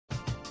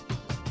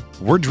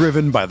We're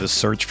driven by the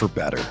search for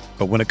better.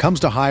 But when it comes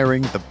to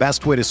hiring, the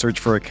best way to search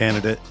for a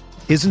candidate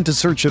isn't to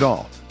search at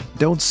all.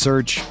 Don't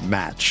search,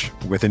 match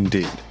with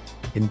Indeed.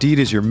 Indeed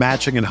is your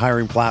matching and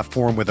hiring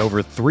platform with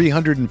over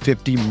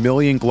 350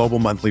 million global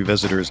monthly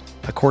visitors,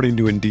 according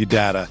to Indeed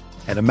data,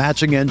 and a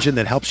matching engine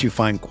that helps you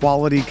find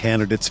quality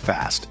candidates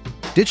fast.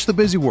 Ditch the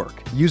busy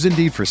work. Use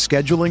Indeed for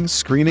scheduling,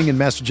 screening, and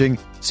messaging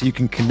so you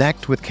can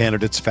connect with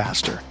candidates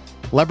faster.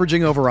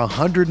 Leveraging over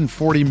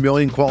 140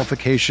 million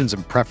qualifications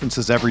and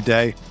preferences every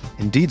day,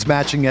 Indeed's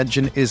matching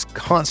engine is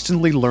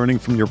constantly learning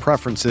from your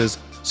preferences,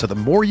 so the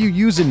more you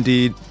use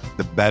Indeed,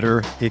 the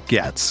better it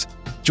gets.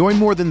 Join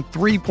more than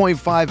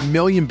 3.5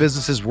 million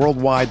businesses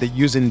worldwide that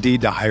use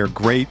Indeed to hire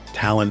great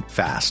talent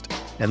fast.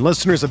 And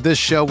listeners of this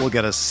show will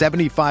get a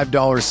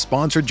 $75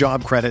 sponsored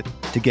job credit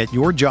to get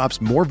your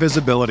jobs more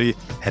visibility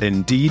at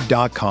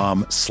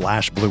Indeed.com/Blue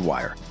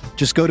Wire.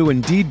 Just go to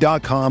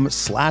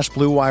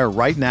Indeed.com/Blue Wire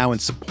right now and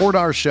support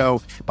our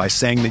show by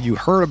saying that you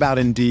heard about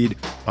Indeed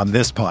on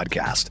this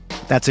podcast.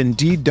 That's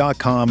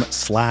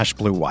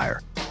Indeed.com/Blue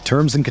Wire.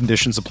 Terms and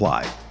conditions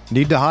apply.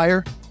 Need to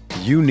hire?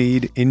 You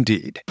need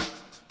Indeed.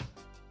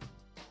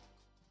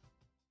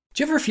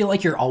 Do you ever feel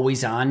like you're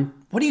always on?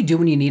 What do you do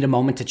when you need a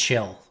moment to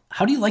chill?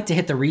 How do you like to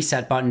hit the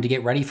reset button to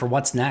get ready for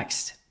what's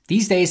next?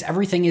 These days,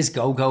 everything is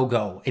go, go,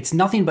 go. It's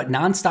nothing but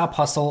nonstop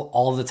hustle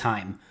all the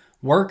time.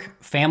 Work,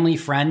 family,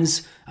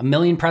 friends, a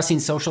million pressing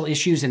social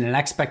issues, and an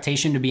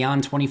expectation to be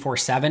on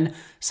 24/7.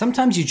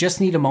 Sometimes you just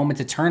need a moment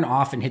to turn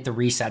off and hit the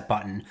reset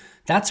button.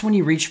 That's when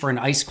you reach for an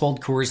ice-cold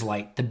Coors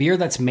Light, the beer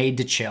that's made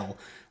to chill.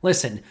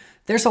 Listen,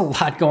 there's a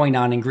lot going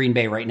on in Green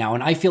Bay right now,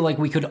 and I feel like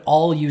we could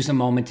all use a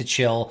moment to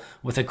chill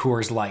with a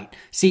Coors Light.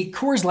 See,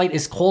 Coors Light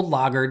is cold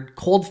lagered,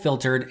 cold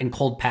filtered, and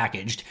cold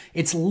packaged.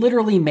 It's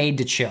literally made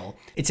to chill.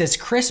 It's as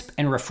crisp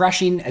and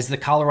refreshing as the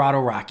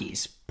Colorado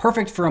Rockies.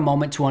 Perfect for a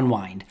moment to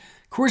unwind.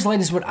 Coors Light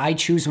is what I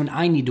choose when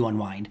I need to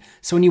unwind.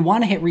 So when you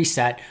want to hit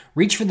reset,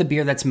 reach for the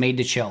beer that's made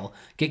to chill.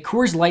 Get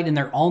Coors Light in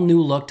their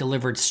all-new look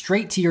delivered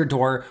straight to your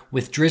door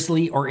with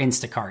Drizzly or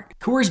Instacart.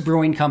 Coors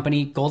Brewing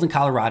Company, Golden,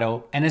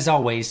 Colorado, and as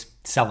always,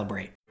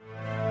 celebrate.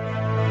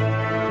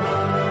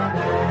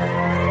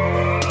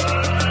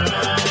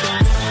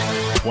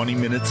 "20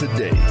 minutes a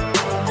day,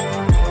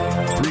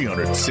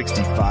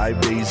 365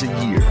 days a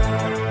year.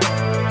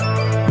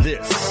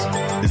 This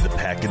is the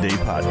Pack-A-Day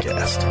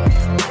Podcast.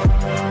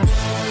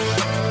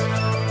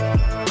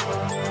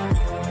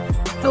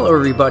 Hello,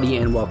 everybody,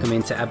 and welcome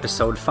into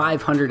episode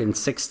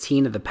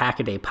 516 of the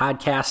Pack-A-Day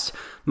Podcast.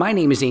 My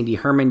name is Andy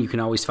Herman. You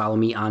can always follow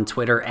me on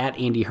Twitter at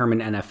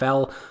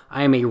AndyHermanNFL.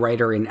 I am a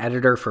writer and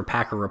editor for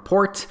Packer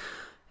Report.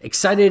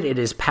 Excited, it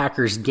is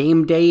Packers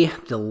game day,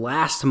 the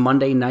last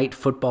Monday night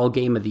football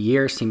game of the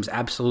year. Seems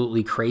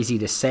absolutely crazy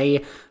to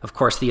say. Of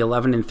course, the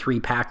 11-3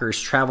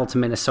 Packers travel to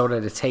Minnesota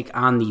to take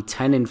on the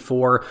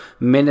 10-4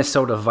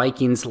 Minnesota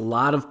Vikings. A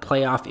lot of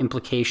playoff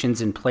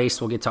implications in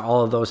place. We'll get to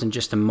all of those in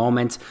just a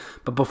moment.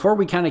 But before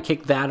we kind of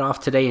kick that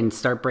off today and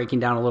start breaking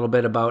down a little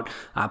bit about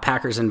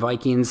Packers and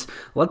Vikings,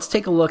 let's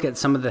take a look at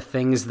some of the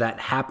things that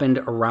happened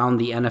around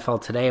the NFL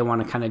today. I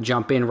want to kind of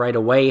jump in right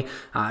away,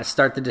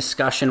 start the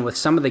discussion with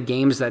some of the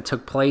games that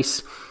took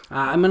place.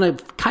 I'm going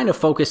to kind of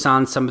focus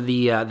on some of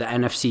the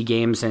NFC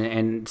games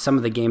and some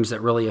of the games that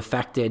really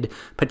affected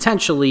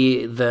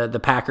potentially the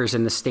Packers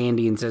in the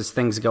standings as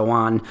things go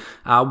on.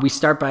 We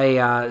start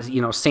by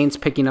Saints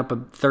picking up a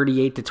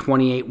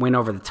 38-28 win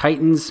over the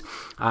Titans.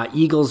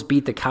 Eagles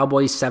beat the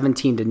Cowboys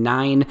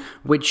 17-9,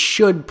 which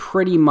should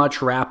pretty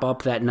much wrap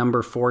up that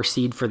number 4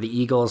 seed for the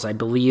Eagles. I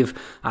believe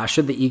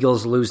should the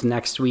Eagles lose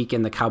next week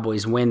and the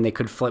Cowboys win, they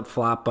could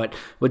flip-flop, but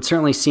would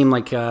certainly seem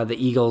like the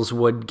Eagles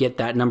would get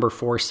that number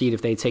 4 seed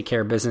if they take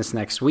care of business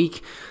next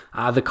week.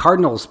 The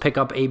Cardinals pick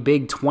up a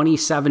big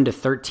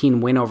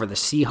 27-13 win over the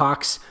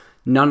Seahawks.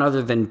 None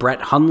other than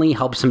Brett Hundley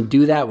helps him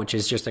do that, which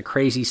is just a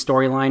crazy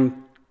storyline.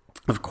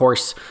 Of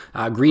course,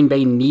 Green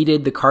Bay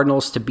needed the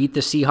Cardinals to beat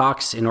the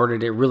Seahawks in order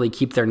to really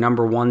keep their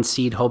number 1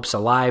 seed hopes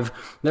alive.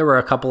 There were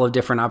a couple of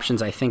different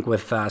options, I think,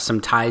 with some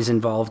ties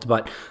involved,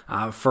 but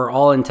for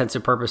all intents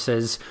and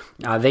purposes,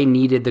 they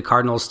needed the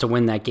Cardinals to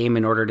win that game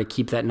in order to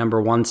keep that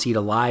number 1 seed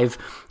alive.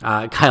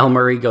 Kyle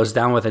Murray goes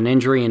down with an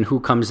injury, and who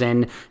comes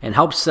in and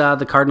helps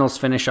the Cardinals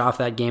finish off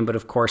that game? But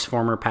of course,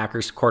 former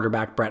Packers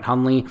quarterback Brett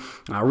Hundley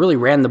really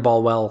ran the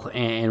ball well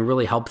and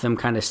really helped them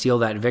kind of seal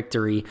that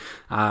victory.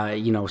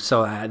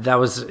 That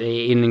was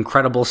an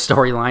incredible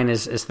storyline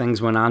as things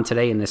went on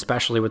today, and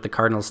especially with the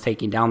Cardinals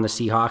taking down the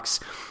Seahawks.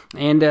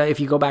 And if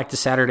you go back to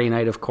Saturday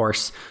night, of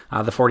course,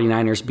 the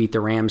 49ers beat the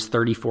Rams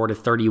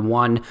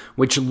 34-31,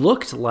 which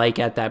looked like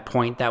at that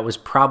point that was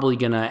probably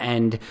going to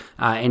end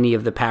any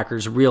of the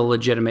Packers' real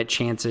legitimate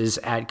chances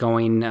at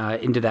going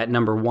into that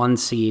number 1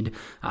 seed.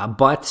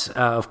 But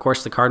of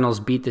course, the Cardinals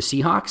beat the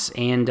Seahawks,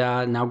 and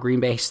now Green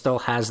Bay still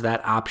has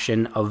that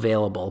option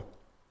available.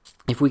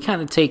 If we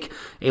kind of take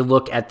a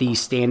look at the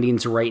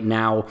standings right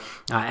now,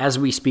 as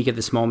we speak at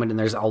this moment, and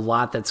there's a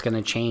lot that's going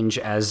to change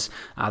as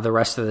the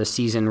rest of the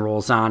season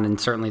rolls on, and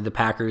certainly the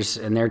Packers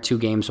and their 2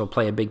 games will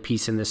play a big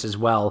piece in this as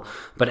well.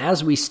 But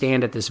as we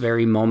stand at this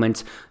very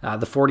moment,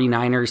 the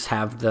 49ers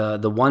have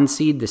the 1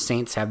 seed, the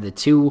Saints have the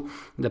 2,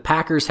 the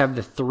Packers have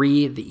the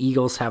 3, the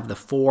Eagles have the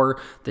 4,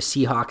 the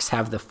Seahawks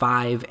have the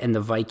 5, and the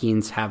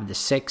Vikings have the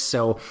 6.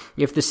 So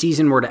if the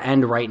season were to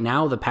end right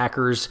now, the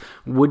Packers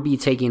would be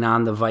taking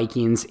on the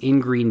Vikings in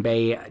Green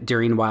Bay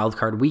during Wild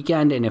Card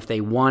Weekend, and if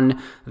they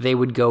won, they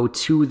would go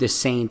to the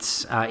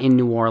Saints in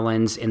New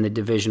Orleans in the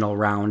divisional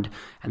round.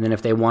 And then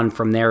if they won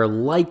from there,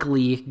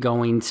 likely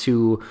going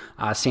to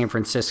San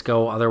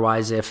Francisco.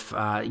 Otherwise, if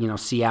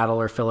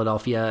Seattle or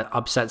Philadelphia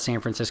upset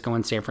San Francisco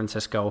and San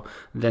Francisco,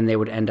 then they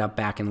would end up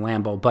back in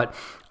Lambeau. But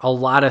a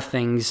lot of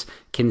things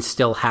can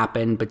still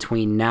happen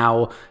between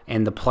now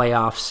and the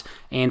playoffs.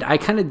 And I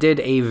kind of did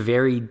a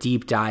very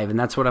deep dive, and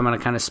that's what I'm going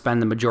to kind of spend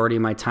the majority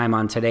of my time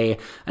on today.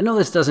 I know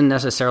this doesn't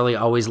necessarily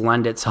always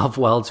lend itself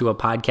well to a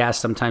podcast.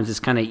 Sometimes it's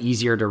kind of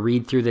easier to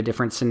read through the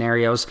different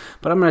scenarios,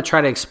 but I'm going to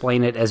try to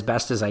explain it as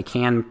best as I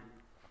can.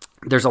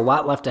 There's a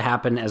lot left to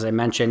happen. As I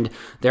mentioned,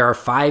 there are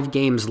 5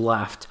 games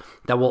left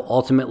that will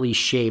ultimately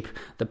shape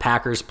the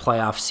Packers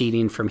playoff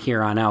seeding from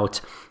here on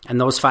out. And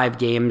those 5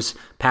 games,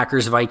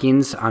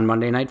 Packers-Vikings on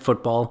Monday Night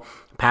Football,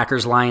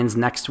 Packers-Lions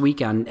next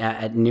week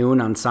at noon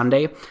on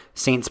Sunday,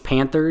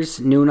 Saints-Panthers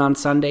noon on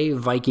Sunday,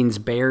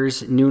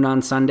 Vikings-Bears noon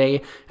on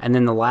Sunday, and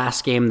then the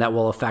last game that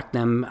will affect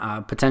them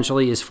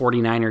potentially is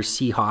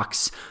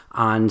 49ers-Seahawks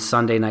on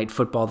Sunday Night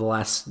Football,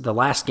 the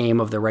last game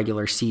of the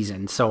regular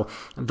season. So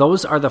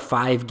those are the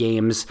 5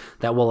 games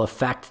that will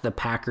affect the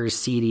Packers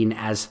seeding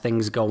as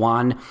things go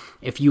on.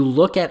 If you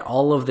look at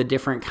all of the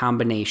different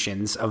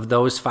combinations of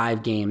those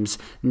 5 games,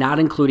 not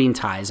including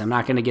ties, I'm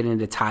not going to get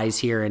into ties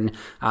here and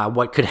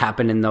what could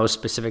happen in those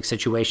specific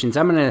situations.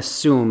 I'm going to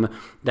assume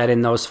that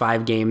in those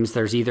 5 games,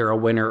 there's either a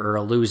winner or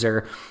a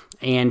loser.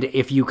 And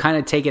if you kind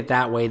of take it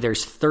that way,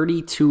 there's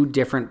 32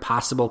 different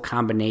possible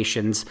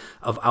combinations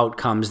of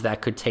outcomes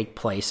that could take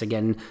place.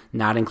 Again,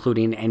 not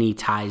including any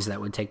ties that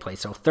would take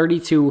place. So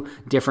 32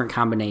 different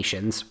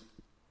combinations.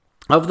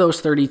 Of those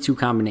 32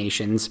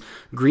 combinations,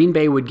 Green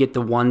Bay would get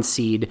the 1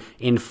 seed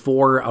in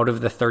 4 out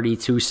of the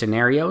 32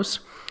 scenarios.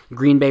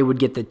 Green Bay would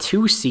get the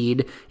 2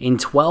 seed in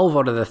 12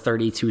 out of the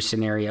 32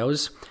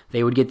 scenarios.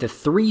 They would get the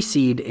 3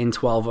 seed in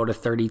 12 out of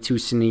 32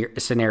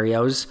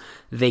 scenarios.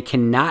 They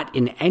cannot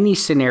in any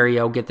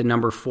scenario get the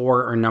number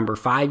 4 or number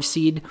 5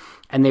 seed,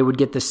 and they would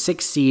get the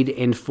 6 seed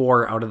in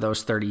 4 out of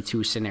those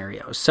 32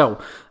 scenarios.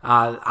 So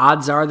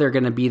odds are they're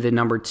going to be the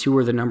number 2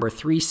 or the number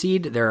 3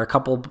 seed. There are a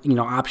couple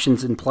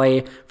options in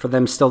play for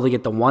them still to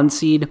get the 1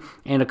 seed,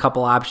 and a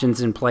couple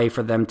options in play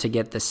for them to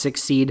get the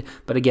 6 seed.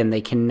 But again,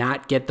 they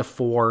cannot get the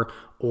 4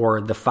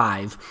 or the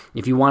 5.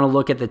 If you want to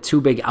look at the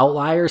 2 big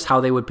outliers, how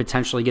they would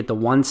potentially get the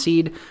 1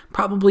 seed,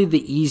 probably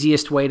the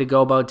easiest way to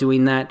go about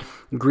doing that,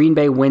 Green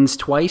Bay wins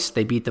twice.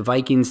 They beat the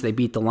Vikings, they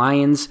beat the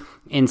Lions,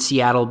 and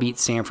Seattle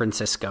beats San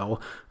Francisco.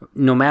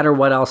 No matter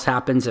what else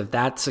happens, if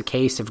that's the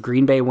case, if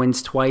Green Bay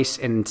wins twice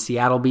and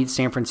Seattle beats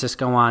San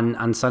Francisco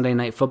on Sunday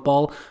Night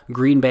Football,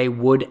 Green Bay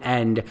would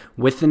end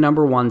with the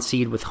number 1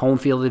 seed with home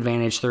field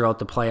advantage throughout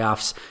the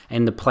playoffs,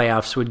 and the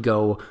playoffs would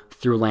go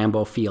through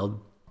Lambeau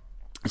Field.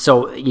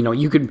 So,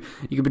 you could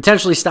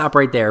potentially stop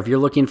right there. If you're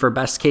looking for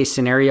best case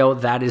scenario,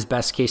 that is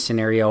best case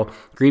scenario.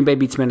 Green Bay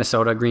beats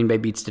Minnesota, Green Bay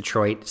beats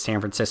Detroit,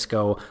 San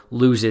Francisco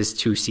loses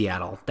to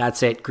Seattle.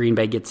 That's it. Green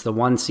Bay gets the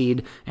 1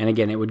 seed, and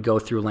again, it would go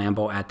through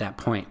Lambeau at that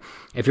point.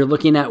 If you're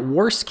looking at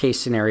worst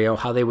case scenario,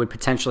 how they would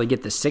potentially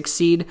get the 6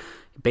 seed,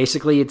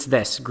 basically, it's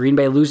this. Green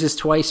Bay loses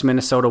twice,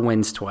 Minnesota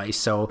wins twice.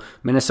 So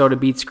Minnesota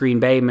beats Green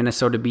Bay,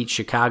 Minnesota beats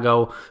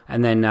Chicago,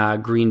 and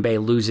then Green Bay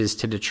loses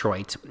to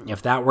Detroit.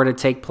 If that were to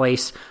take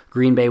place,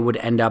 Green Bay would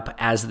end up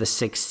as the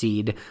 6th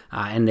seed,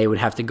 and they would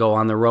have to go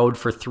on the road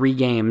for 3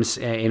 games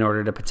in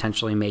order to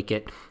potentially make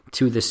it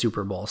to the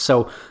Super Bowl.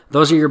 So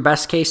those are your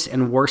best case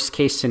and worst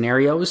case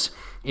scenarios.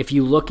 If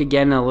you look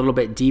again a little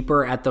bit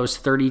deeper at those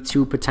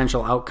 32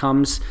 potential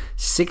outcomes,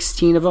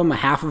 16 of them,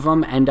 half of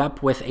them end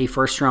up with a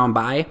first round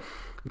bye.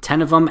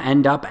 10 of them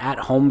end up at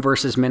home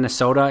versus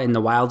Minnesota in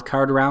the wild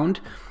card round.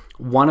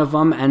 1 of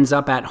them ends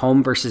up at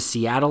home versus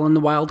Seattle in the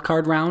wild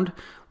card round.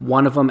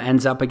 1 of them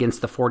ends up against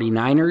the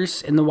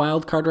 49ers in the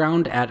wild card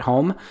round at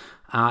home.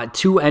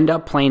 2 end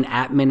up playing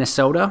at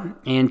Minnesota,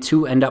 and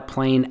 2 end up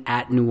playing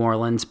at New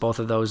Orleans, both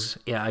of those,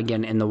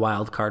 again, in the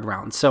wild card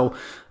round. So,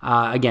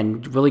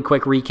 again, really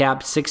quick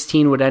recap,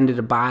 16 would end at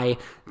a bye,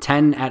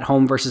 10 at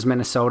home versus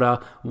Minnesota,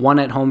 1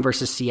 at home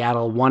versus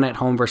Seattle, 1 at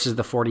home versus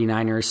the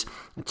 49ers,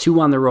 2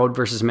 on the road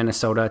versus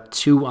Minnesota,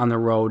 2 on the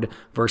road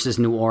versus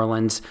New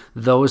Orleans.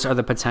 Those are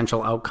the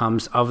potential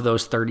outcomes of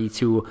those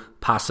 32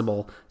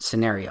 possible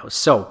scenarios.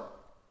 So,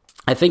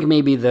 I think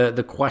maybe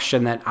the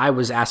question that I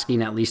was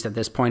asking, at least at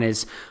this point,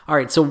 is, all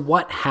right, so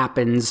what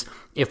happens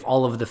if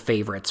all of the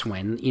favorites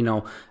win.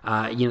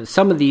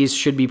 Some of these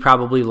should be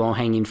probably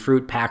low-hanging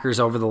fruit. Packers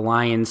over the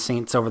Lions,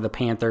 Saints over the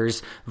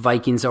Panthers,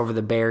 Vikings over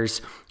the Bears.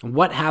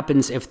 What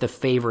happens if the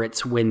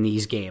favorites win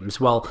these games?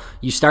 Well,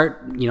 you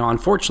start,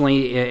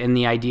 unfortunately, in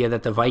the idea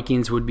that the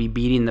Vikings would be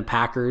beating the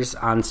Packers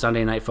on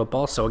Sunday Night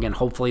Football. So again,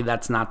 hopefully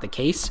that's not the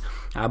case,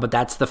 but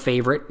that's the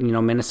favorite.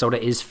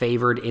 Minnesota is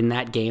favored in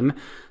that game.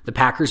 The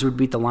Packers would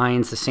beat the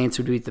Lions, the Saints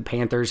would beat the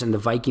Panthers, and the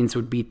Vikings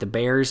would beat the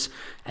Bears.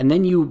 And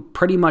then you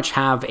pretty much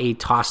have a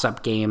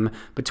toss-up game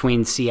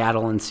between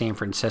Seattle and San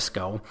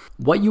Francisco.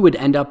 What you would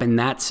end up in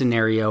that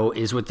scenario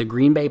is with the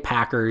Green Bay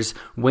Packers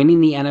winning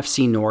the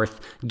NFC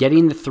North,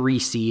 getting the 3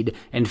 seed,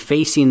 and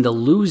facing the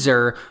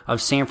loser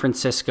of San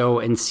Francisco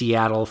and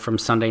Seattle from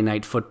Sunday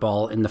Night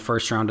Football in the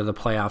first round of the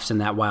playoffs in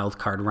that wild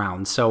card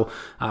round. So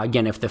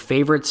again, if the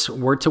favorites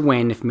were to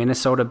win, if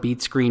Minnesota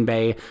beats Green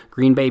Bay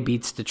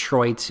beats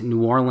Detroit,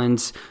 New Orleans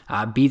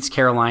beats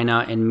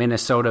Carolina, and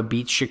Minnesota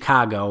beats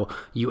Chicago,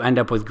 you end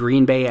up with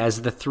Green Bay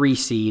as the 3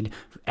 seed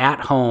at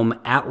home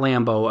at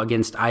Lambeau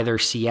against either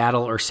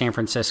Seattle or San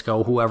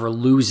Francisco, whoever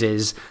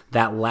loses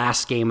that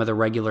last game of the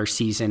regular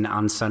season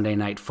on Sunday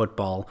Night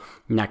Football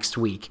next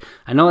week.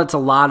 I know that's a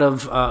lot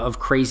of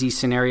crazy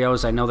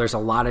scenarios. I know there's a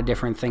lot of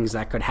different things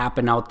that could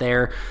happen out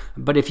there,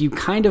 but if you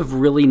kind of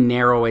really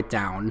narrow it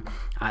down,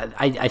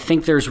 I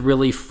think there's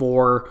really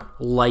 4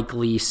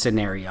 likely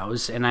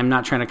scenarios, and I'm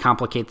not trying to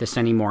complicate this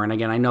anymore. And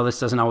again, I know this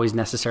doesn't always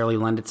necessarily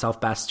lend itself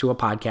best to a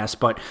podcast,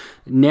 but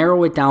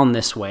narrow it down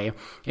this way.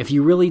 If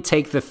you really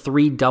take the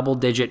 3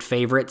 double-digit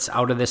favorites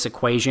out of this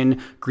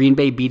equation, Green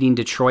Bay beating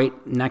Detroit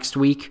next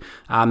week,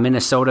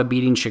 Minnesota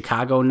beating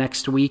Chicago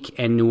next week,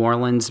 and New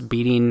Orleans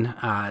beating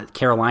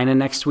Carolina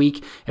next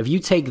week, if you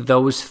take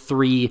those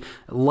 3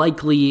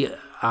 likely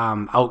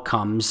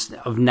outcomes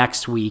of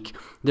next week,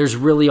 there's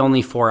really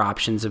only 4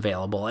 options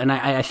available. And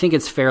I think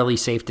it's fairly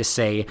safe to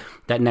say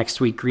that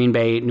next week, Green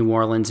Bay, New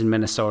Orleans, and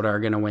Minnesota are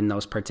going to win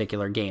those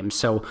particular games.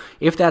 So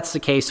if that's the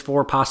case,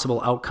 4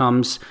 possible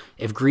outcomes.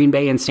 If Green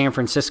Bay and San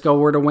Francisco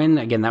were to win,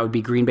 again, that would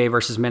be Green Bay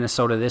versus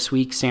Minnesota this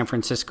week, San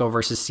Francisco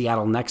versus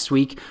Seattle next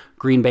week.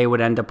 Green Bay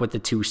would end up with the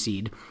 2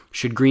 seed.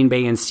 Should Green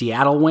Bay and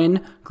Seattle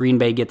win, Green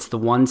Bay gets the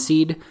 1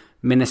 seed.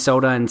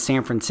 Minnesota and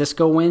San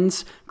Francisco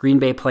wins, Green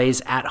Bay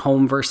plays at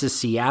home versus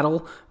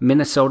Seattle.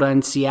 Minnesota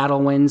and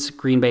Seattle wins,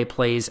 Green Bay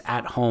plays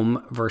at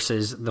home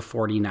versus the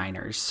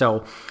 49ers.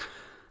 So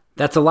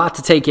that's a lot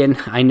to take in.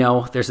 I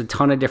know there's a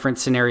ton of different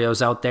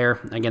scenarios out there.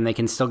 Again, they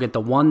can still get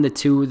the 1, the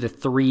 2, the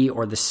 3,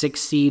 or the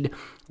 6 seed.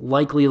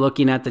 Likely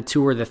looking at the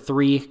 2 or the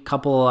 3,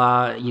 couple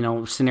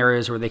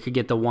scenarios where they could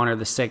get the 1 or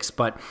the 6,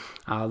 but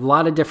a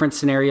lot of different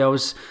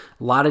scenarios,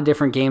 a lot of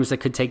different games that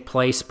could take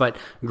place. But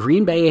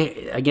Green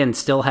Bay, again,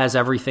 still has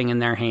everything in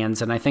their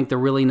hands. And I think the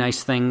really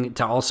nice thing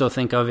to also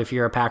think of if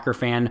you're a Packer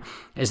fan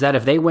is that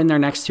if they win their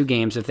next 2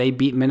 games, if they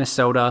beat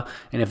Minnesota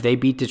and if they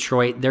beat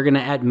Detroit, they're going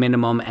to at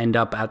minimum end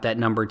up at that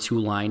number 2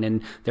 line,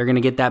 and they're going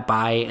to get that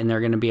bye, and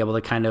they're going to be able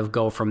to kind of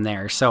go from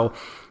there. So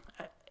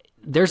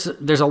there's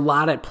a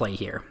lot at play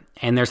here.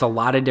 And there's a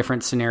lot of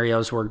different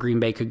scenarios where Green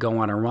Bay could go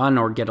on a run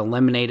or get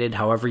eliminated,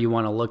 however you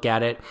want to look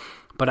at it.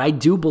 But I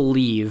do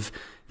believe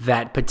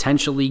that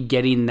potentially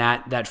getting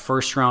that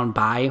first round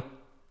bye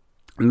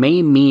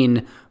may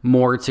mean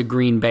more to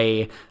Green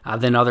Bay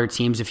than other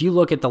teams. If you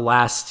look at the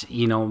last,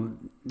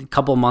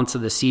 couple months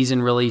of the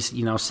season, really,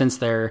 since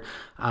their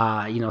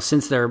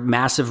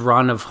massive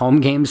run of home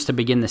games to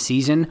begin the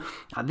season,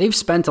 they've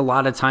spent a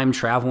lot of time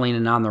traveling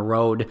and on the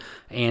road.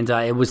 And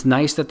it was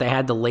nice that they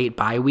had the late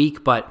bye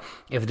week, but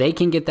if they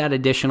can get that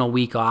additional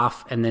week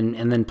off and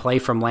then play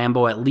from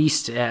Lambeau at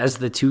least as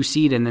the 2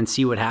 seed and then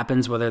see what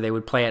happens, whether they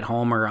would play at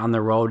home or on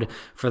the road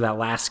for that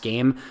last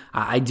game,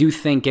 I do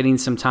think getting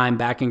some time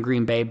back in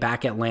Green Bay,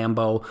 back at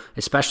Lambeau,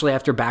 especially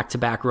after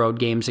back-to-back road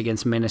games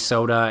against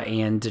Minnesota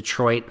and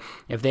Detroit,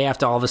 if they have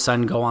to all of a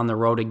sudden go on the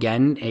road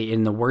again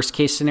in the worst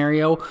case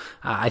scenario,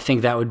 I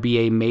think that would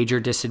be a major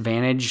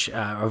disadvantage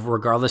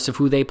regardless of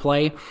who they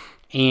play.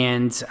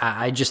 And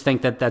I just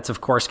think that that's,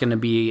 of course, going to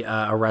be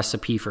a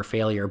recipe for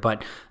failure.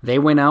 But they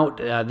went out.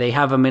 They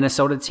have a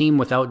Minnesota team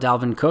without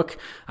Dalvin Cook.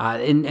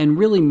 And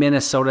really,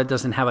 Minnesota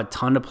doesn't have a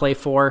ton to play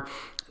for.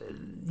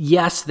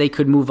 Yes, they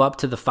could move up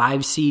to the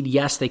 5 seed.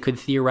 Yes, they could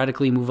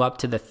theoretically move up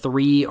to the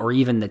 3 or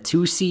even the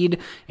 2 seed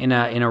in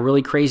a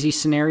really crazy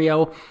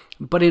scenario.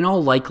 But in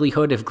all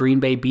likelihood, if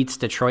Green Bay beats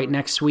Detroit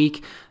next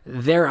week,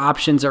 their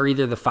options are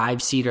either the 5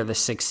 seed or the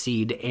 6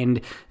 seed. And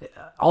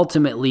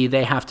ultimately,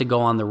 they have to go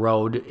on the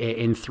road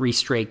in 3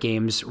 straight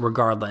games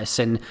regardless.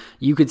 And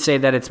you could say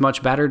that it's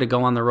much better to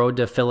go on the road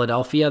to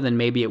Philadelphia than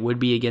maybe it would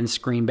be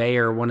against Green Bay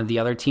or one of the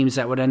other teams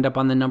that would end up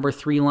on the number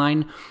 3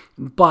 line.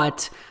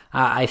 But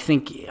I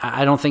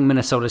don't think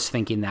Minnesota's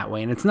thinking that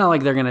way. And it's not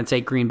like they're going to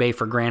take Green Bay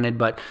for granted,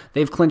 but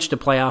they've clinched a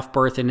playoff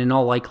berth, and in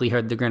all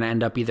likelihood, they're going to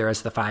end up either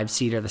as the 5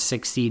 seed or the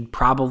 6 seed,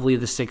 probably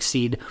the 6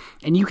 seed.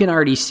 And you can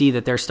already see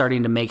that they're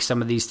starting to make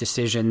some of these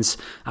decisions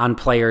on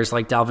players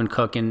like Dalvin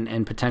Cook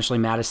and potentially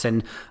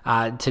Madison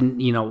on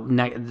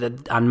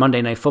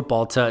Monday Night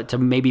Football to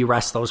maybe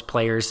rest those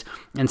players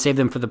and save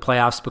them for the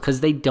playoffs because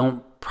they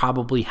don't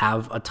probably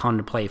have a ton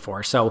to play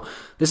for. So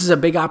this is a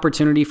big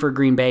opportunity for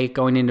Green Bay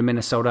going into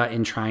Minnesota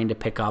and trying to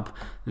pick up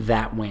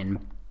that win.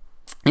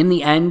 In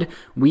the end,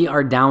 we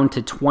are down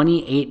to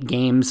 28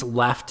 games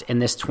left in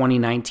this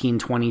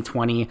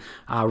 2019-2020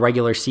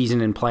 regular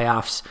season and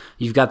playoffs.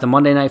 You've got the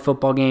Monday Night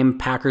Football game,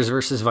 Packers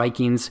versus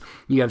Vikings.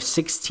 You have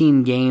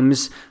 16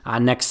 games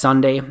next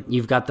Sunday.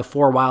 You've got the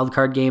 4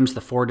 wildcard games, the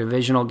 4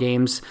 divisional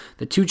games,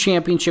 the 2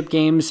 championship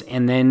games,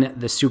 and then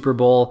the Super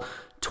Bowl.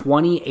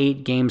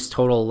 28 games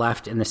total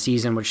left in the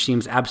season, which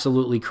seems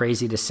absolutely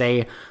crazy to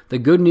say. The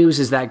good news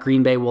is that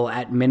Green Bay will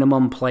at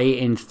minimum play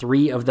in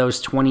 3 of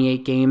those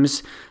 28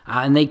 games,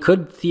 and they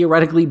could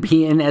theoretically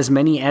be in as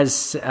many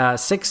as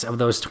 6 of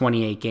those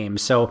 28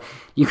 games. So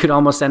you could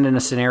almost end in a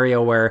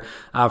scenario where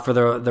for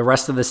the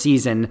rest of the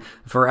season,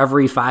 for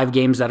every 5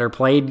 games that are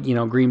played,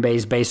 Green Bay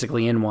is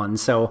basically in one.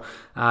 So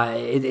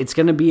it's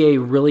going to be a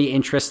really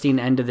interesting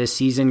end of this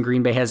season.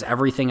 Green Bay has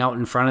everything out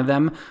in front of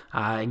them.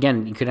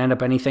 Again, you could end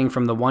up anything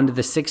from the 1 to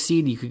the 6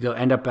 seed. You could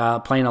end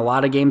up playing a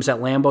lot of games at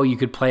Lambeau. You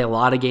could play a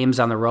lot of games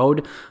on the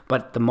road.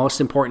 But the most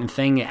important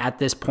thing at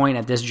this point,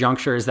 at this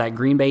juncture, is that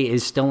Green Bay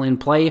is still in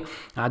play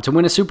to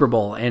win a Super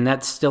Bowl. And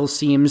that still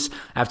seems,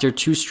 after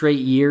 2 straight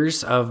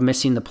years of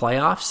missing the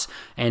playoffs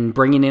and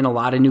bringing in a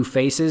lot of new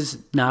faces,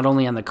 not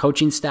only on the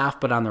coaching staff,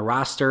 but on the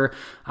roster.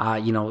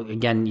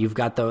 Again, you've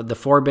got the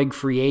 4 big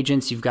free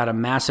agents. You've got a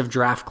massive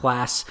draft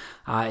class.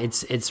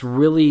 It's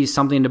really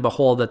something to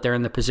behold that they're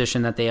in the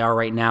position that they are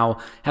right now,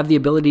 have the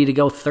ability to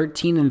go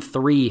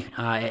 13-3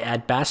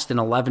 at best and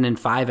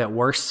 11-5 at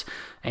worst.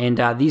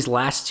 And these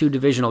last 2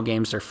 divisional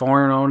games, they're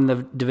 4-0 in the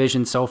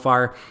division so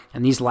far,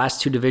 and these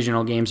last 2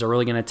 divisional games are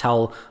really going to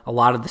tell a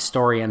lot of the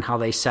story on how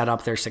they set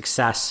up their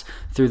success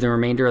through the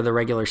remainder of the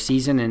regular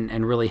season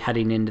and really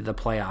heading into the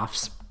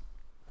playoffs.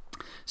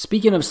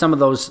 Speaking of some of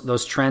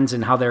those trends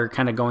and how they're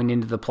kind of going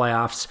into the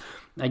playoffs,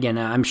 again,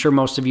 I'm sure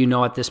most of you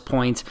know at this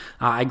point,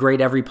 I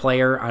grade every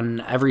player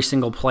on every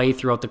single play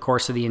throughout the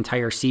course of the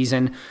entire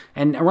season.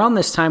 And around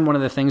this time, one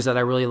of the things that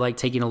I really like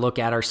taking a look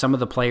at are some of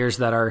the players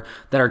that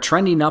are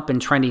trending up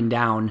and trending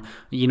down.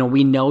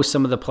 We know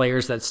some of the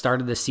players that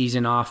started the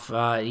season off,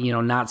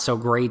 not so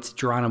great.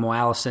 Geronimo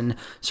Allison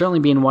certainly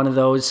being one of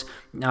those.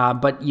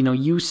 But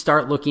you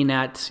start looking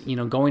at,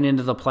 going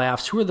into the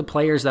playoffs, who are the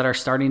players that are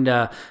starting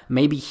to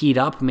maybe heat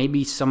up,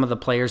 maybe some of the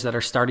players that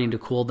are starting to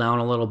cool down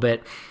a little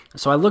bit.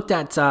 So I looked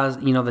at,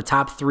 the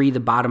top 3, the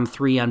bottom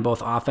 3 on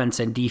both offense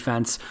and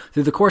defense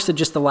through the course of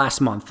just the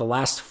last month, the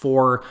last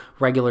 4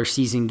 regular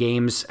season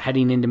games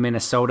heading into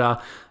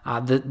Minnesota.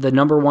 The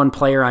number 1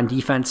 player on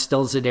defense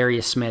still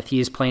Za'Darius Smith.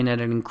 He is playing at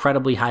an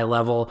incredibly high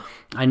level.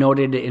 I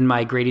noted in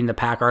my Grading the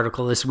Pack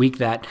article this week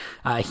that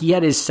he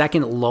had his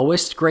second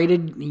lowest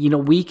graded,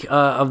 week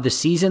of the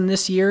season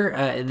this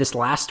year. This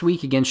last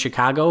week against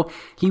Chicago,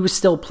 he was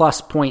still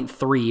plus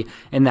 0.3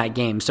 in that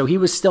game. So he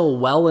was still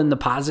well in the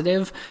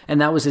positive, and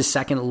that was his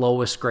second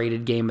lowest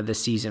graded game of the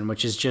season,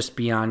 which is just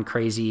beyond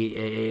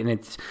crazy. And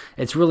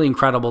it's really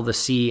incredible to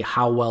see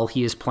how well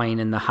he is playing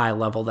in the high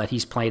level that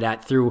he's played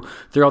at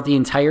throughout the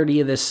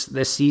entirety of this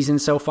season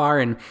so far.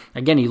 And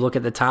again, you look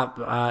at the top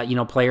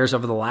players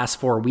over the last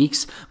 4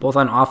 weeks, both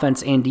on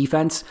offense and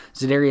defense,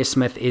 Za'Darius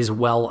Smith is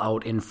well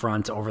out in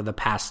front over the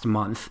past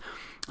month.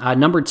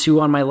 Number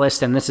 2 on my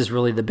list, and this is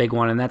really the big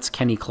one, and that's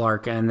Kenny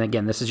Clark. And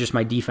again, this is just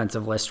my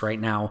defensive list right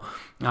now.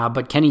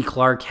 But Kenny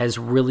Clark has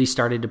really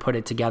started to put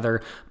it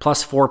together,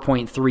 plus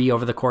 4.3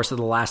 over the course of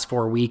the last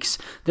 4 weeks.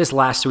 This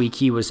last week,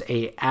 he was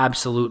an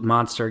absolute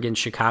monster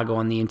against Chicago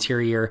on the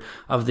interior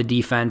of the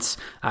defense.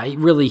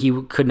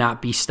 He could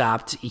not be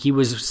stopped. He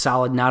was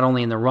solid not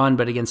only in the run,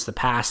 but against the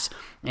pass.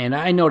 And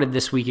I noted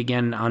this week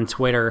again on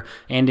Twitter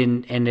and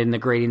in the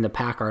Grading the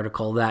Pack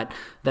article that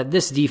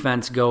this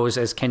defense goes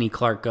as Kenny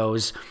Clark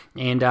goes.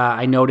 And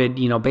I noted,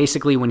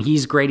 basically when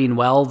he's grading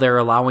well, they're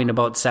allowing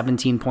about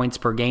 17 points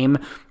per game.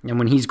 And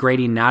when he's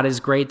grading not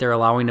as great, they're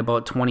allowing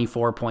about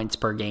 24 points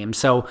per game.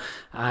 So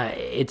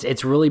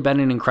it's really been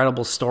an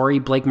incredible story.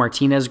 Blake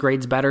Martinez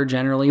grades better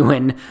generally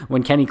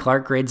when Kenny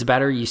Clark grades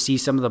better. You see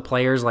some of the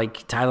players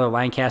like Tyler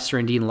Lancaster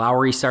and Dean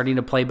Lowry starting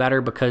to play better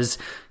because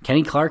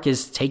Kenny Clark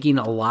is taking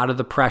a lot of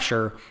the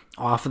pressure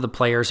off of the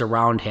players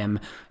around him.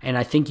 And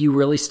I think you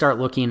really start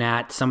looking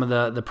at some of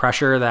the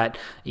pressure that,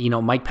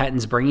 Mike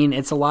Pettine's bringing.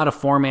 It's a lot of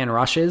 4-man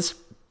rushes.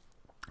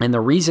 And the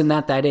reason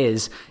that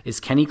is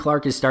Kenny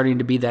Clark is starting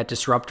to be that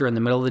disruptor in the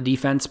middle of the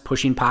defense,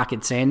 pushing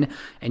pockets in,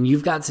 and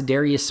you've got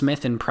Za'Darius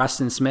Smith and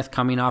Preston Smith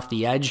coming off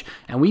the edge,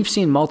 and we've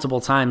seen multiple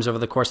times over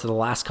the course of the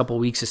last couple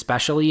weeks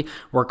especially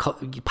where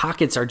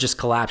pockets are just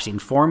collapsing.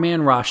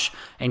 4-man rush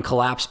and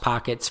collapse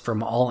pockets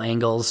from all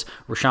angles.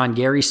 Rashawn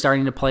Gary's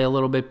starting to play a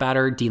little bit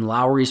better. Dean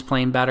Lowry's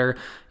playing better.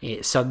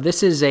 So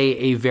this is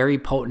a very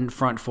potent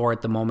front four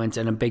at the moment,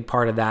 and a big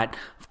part of that,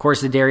 of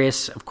course,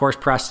 Za'Darius, of course,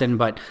 Preston,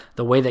 but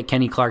the way that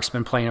Kenny Clark's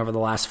been playing over the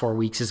last 4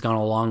 weeks has gone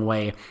a long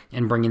way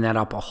in bringing that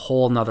up a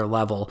whole nother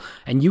level.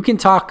 And you can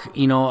talk,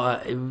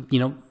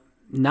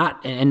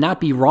 not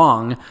be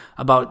wrong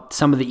about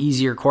some of the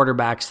easier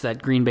quarterbacks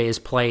that Green Bay has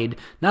played,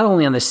 not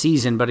only on the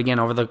season, but again,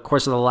 over the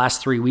course of the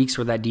last 3 weeks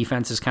where that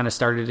defense has kind of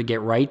started to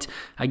get right.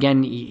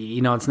 Again,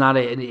 it's not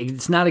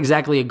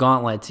exactly a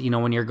gauntlet,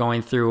 when you're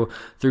going through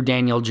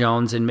Daniel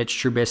Jones and Mitch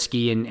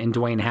Trubisky and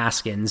Dwayne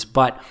Haskins,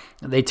 but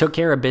they took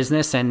care of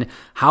business, and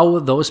how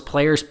those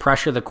players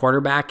pressure the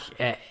quarterback,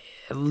 at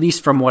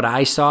least from what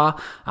I saw,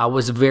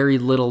 was very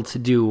little to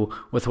do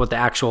with what the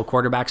actual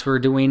quarterbacks were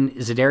doing.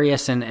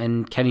 Za'Darius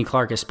and Kenny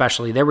Clark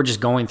especially, they were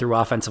just going through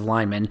offensive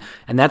linemen,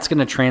 and that's going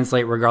to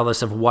translate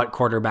regardless of what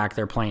quarterback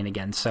they're playing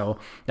against. So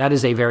that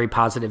is a very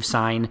positive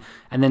sign.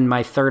 And then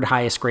my third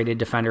highest graded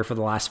defender for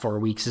the last 4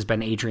 weeks has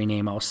been Adrian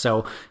Amos.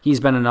 So he's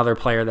been another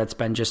player that's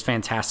been just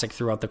fantastic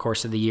throughout the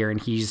course of the year,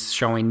 and he's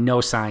showing no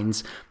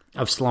signs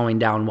of slowing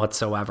down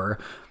whatsoever.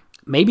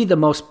 Maybe the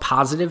most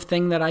positive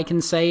thing that I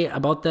can say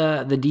about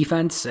the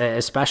defense,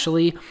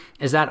 especially,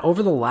 is that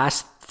over the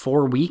last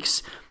 4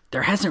 weeks,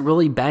 there hasn't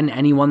really been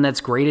anyone that's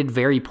graded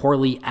very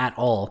poorly at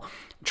all.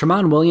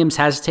 Tramon Williams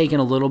has taken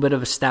a little bit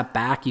of a step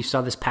back. You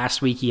saw this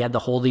past week he had the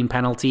holding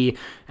penalty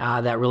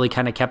that really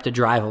kind of kept a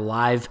drive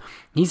alive.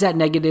 He's at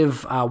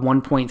negative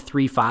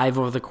 1.35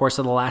 over the course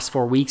of the last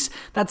 4 weeks.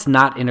 That's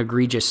not an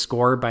egregious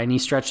score by any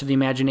stretch of the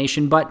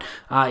imagination, but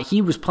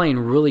he was playing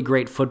really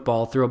great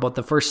football through about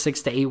the first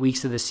 6 to 8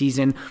 weeks of the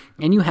season,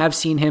 and you have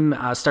seen him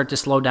start to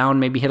slow down,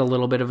 maybe hit a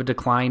little bit of a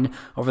decline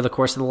over the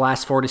course of the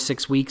last 4 to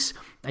 6 weeks.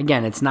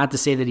 Again, it's not to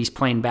say that he's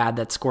playing bad.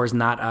 That score is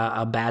not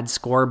a bad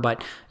score,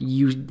 but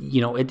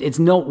it's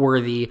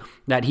noteworthy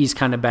that he's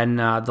kind of been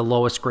the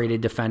lowest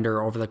graded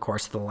defender over the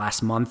course of the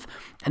last month.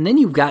 And then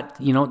you've got,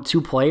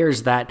 two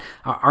players that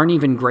aren't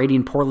even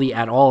grading poorly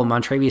at all.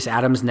 Montravius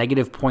Adams,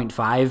 negative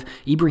 0.5.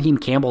 Ibrahim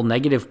Campbell,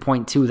 negative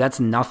 0.2. That's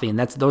nothing.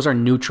 Those are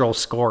neutral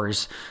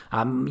scores.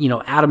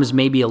 Adams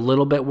may be a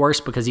little bit worse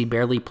because he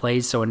barely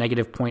plays, so a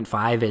negative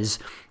 0.5 is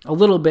a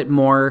little bit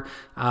more,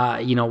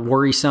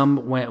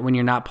 worrisome when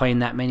you're not playing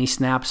that many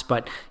snaps.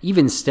 But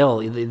even still,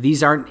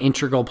 these aren't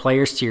integral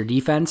players to your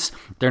defense.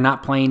 They're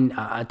not playing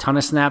a ton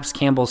of snaps.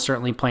 Campbell's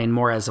certainly playing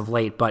more as of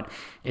late, but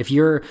if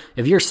your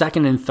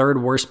second and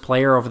third worst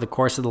player over the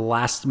course of the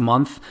last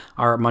month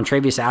are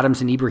Montravius Adams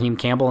and Ibrahim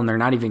Campbell, and they're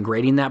not even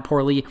grading that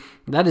poorly,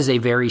 that is a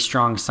very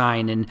strong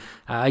sign. And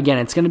again,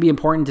 it's going to be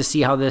important to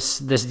see how this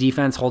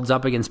defense holds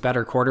up against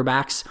better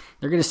quarterbacks.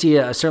 They're going to see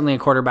certainly a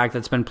quarterback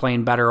that's been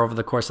playing better over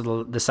the course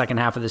of the second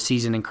half of the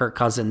season in Kirk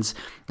Cousins,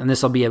 and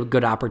this will be a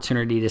good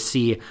opportunity to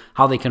see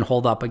how they can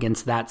hold up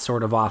against that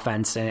sort of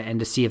offense and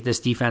to see if this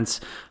defense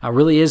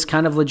really is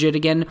kind of legit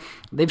again.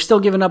 They've still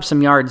given up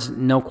some yards,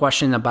 no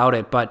question about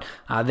it, but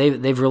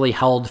they've really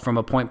held from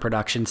a point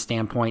production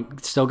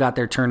standpoint, still got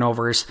their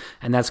turnovers,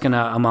 and that's going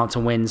to amount to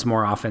wins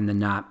more often than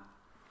not.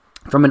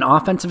 From an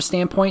offensive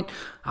standpoint,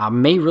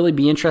 may really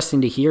be interesting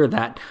to hear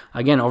that,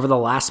 again, over the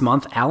last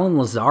month, Allen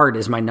Lazard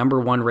is my number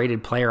 1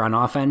 rated player on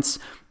offense,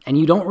 and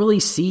you don't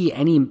really see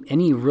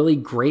any really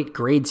great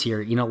grades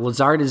here.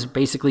 Lazard is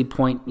basically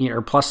plus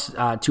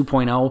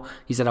 2.0.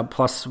 He's at a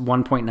plus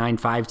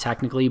 1.95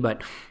 technically,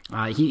 but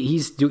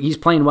he's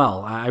playing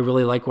well. I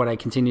really like what I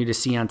continue to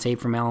see on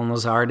tape from Allen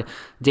Lazard.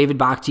 David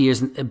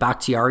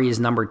Bakhtiari is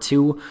number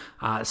 2,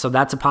 so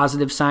that's a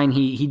positive sign.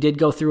 He did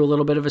go through a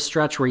little bit of a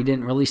stretch where he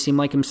didn't really seem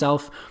like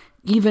himself.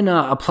 Even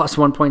a plus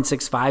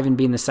 1.65 and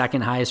being the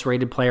second highest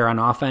rated player on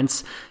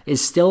offense is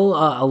still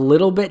a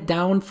little bit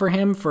down for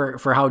him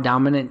for how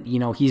dominant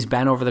he's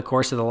been over the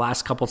course of the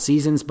last couple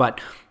seasons, but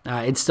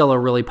it's still a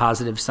really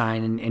positive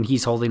sign, and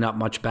he's holding up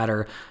much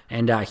better.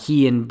 And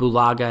he and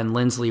Bulaga and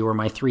Lindsley were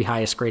my 3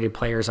 highest graded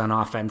players on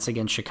offense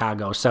against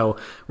Chicago. So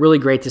really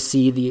great to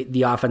see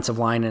the offensive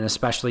line, and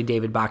especially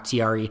David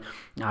Bakhtiari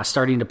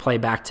starting to play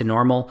back to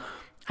normal.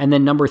 And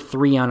then number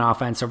 3 on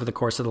offense over the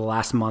course of the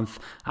last month,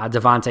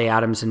 Davante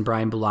Adams and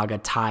Brian Bulaga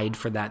tied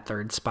for that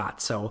 3rd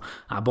spot. So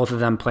both of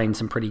them playing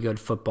some pretty good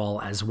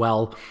football as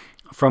well.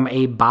 From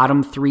a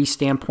bottom 3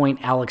 standpoint,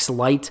 Alex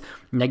Light,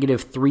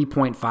 negative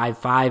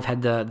 3.55,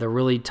 had the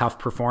really tough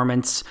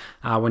performance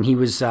when he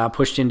was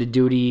pushed into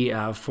duty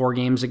 4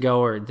 games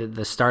ago, or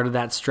the start of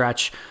that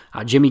stretch.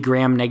 Jimmy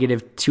Graham,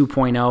 negative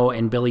 2.0,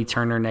 and Billy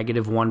Turner,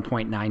 negative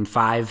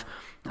 1.95.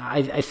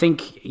 I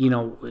think,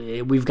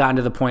 we've gotten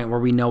to the point where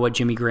we know what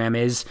Jimmy Graham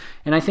is.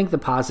 And I think the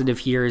positive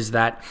here is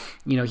that,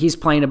 he's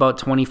playing about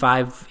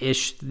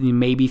 25-ish,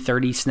 maybe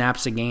 30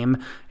 snaps a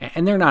game.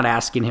 And they're not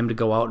asking him to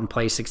go out and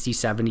play 60,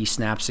 70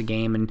 snaps a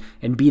game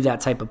and be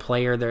that type of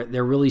player.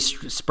 They're really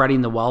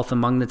spreading the wealth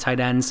among the tight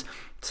ends.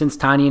 Since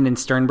Tanyan and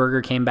Sternberger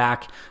came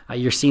back,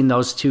 you're seeing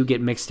those two get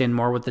mixed in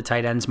more with the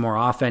tight ends more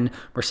often.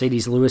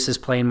 Mercedes Lewis is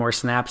playing more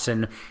snaps,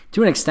 and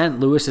to an extent,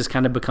 Lewis has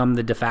kind of become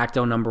the de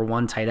facto number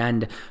 1 tight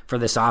end for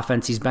this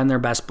offense. He's been their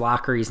best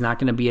blocker. He's not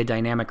going to be a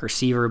dynamic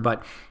receiver,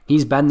 but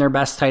he's been their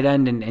best tight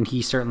end, and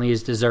he certainly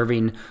is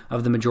deserving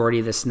of the majority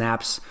of the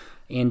snaps.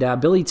 And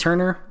Billy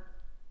Turner,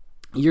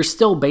 you're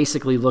still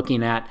basically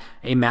looking at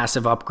a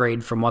massive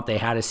upgrade from what they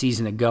had a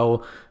season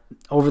ago.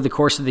 Over the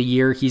course of the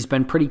year, he's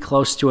been pretty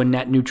close to a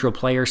net neutral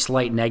player,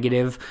 slight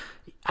negative.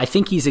 I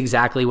think he's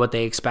exactly what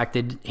they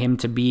expected him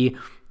to be.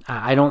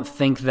 I don't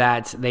think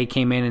that they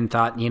came in and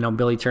thought,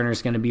 Billy Turner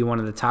is going to be one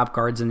of the top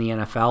guards in the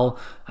NFL,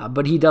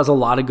 but he does a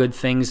lot of good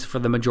things for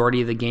the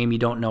majority of the game. You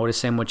don't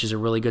notice him, which is a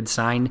really good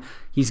sign.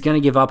 He's going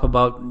to give up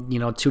about,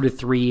 2 to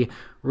 3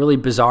 really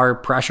bizarre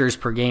pressures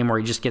per game where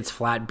he just gets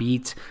flat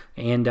beat.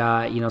 And,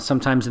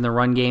 sometimes in the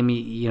run game,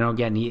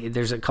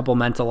 there's a couple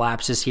mental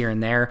lapses here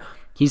and there.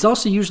 He's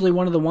also usually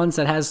one of the ones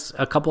that has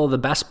a couple of the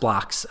best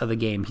blocks of the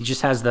game. He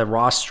just has the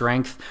raw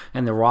strength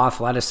and the raw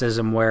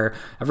athleticism where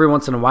every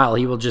once in a while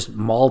he will just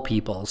maul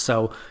people.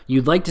 So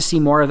you'd like to see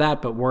more of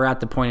that, but we're at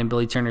the point in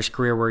Billy Turner's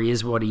career where he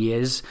is what he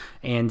is.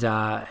 And,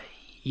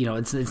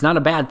 it's not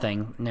a bad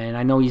thing. And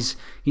I know he's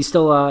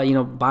still,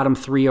 bottom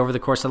 3 over the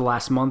course of the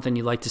last month, and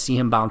you'd like to see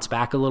him bounce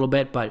back a little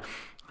bit. But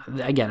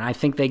again, I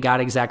think they got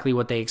exactly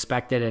what they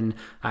expected, and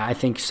I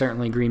think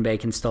certainly Green Bay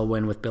can still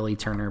win with Billy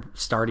Turner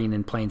starting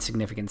and playing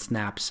significant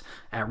snaps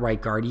at right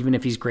guard, even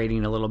if he's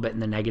grading a little bit in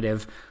the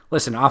negative.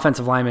 Listen,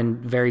 offensive linemen,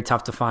 very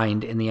tough to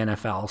find in the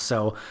NFL,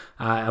 so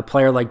a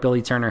player like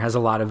Billy Turner has a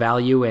lot of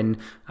value, and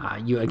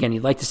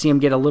you'd like to see him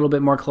get a little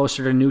bit more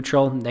closer to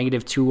neutral.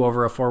 -2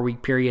 over a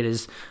 4-week period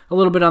is a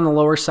little bit on the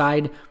lower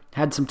side.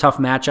 Had some tough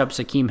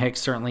matchups. Akeem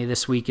Hicks certainly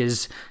this week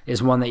is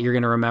one that you're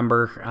going to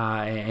remember,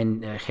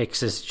 and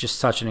Hicks is just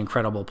such an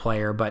incredible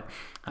player. But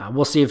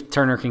we'll see if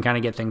Turner can kind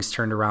of get things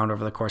turned around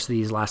over the course of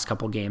these last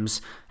couple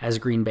games as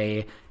Green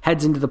Bay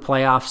heads into the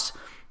playoffs.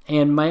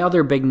 And my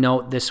other big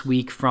note this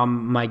week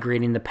from my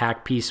grading the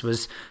pack piece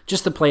was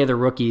just the play of the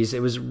rookies.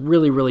 It was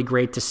really, really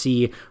great to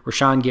see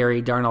Rashawn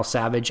Gary, Darnell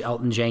Savage,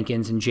 Elgton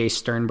Jenkins, and Jace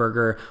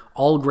Sternberger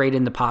all great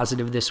in the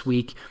positive this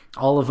week.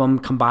 All of them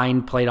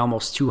combined played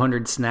almost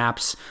 200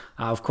 snaps.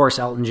 Of course,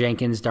 Elgton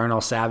Jenkins,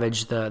 Darnell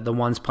Savage, the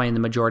ones playing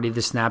the majority of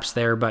the snaps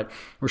there. But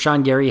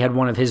Rashawn Gary had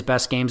one of his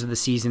best games of the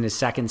season, his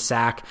second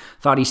sack.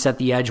 Thought he set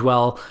the edge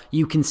well.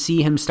 You can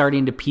see him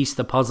starting to piece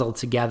the puzzle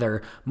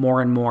together more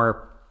and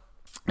more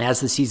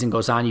as the season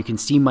goes on. You can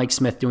see Mike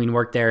Smith doing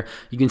work there.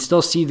 You can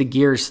still see the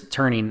gears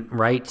turning,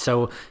 right?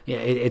 So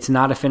it's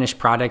not a finished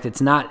product. It's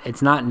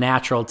not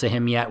natural to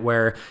him yet,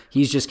 where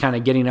he's just kind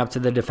of getting up to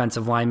the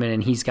defensive lineman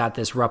and he's got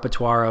this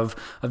repertoire of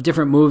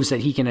different moves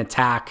that he can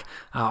attack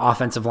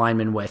offensive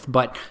linemen with.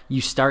 But you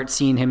start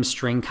seeing him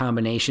string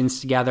combinations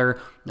together.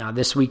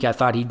 This week I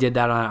thought he did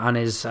that on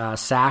his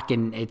sack,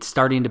 and it's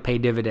starting to pay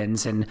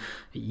dividends. And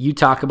you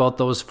talk about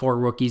those 4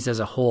 rookies as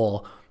a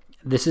whole.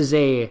 This is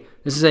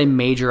a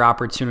major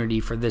opportunity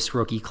for this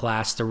rookie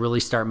class to really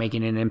start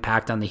making an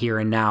impact on the here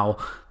and now.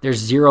 There's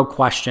zero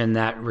question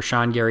that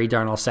Rashawn Gary,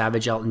 Darnell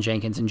Savage, Elgton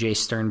Jenkins, and Jace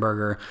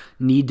Sternberger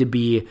need to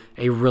be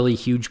a really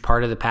huge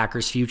part of the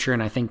Packers' future,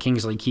 and I think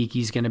Kingsley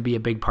Kiki's going to be a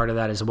big part of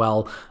that as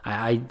well.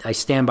 I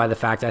stand by the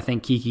fact I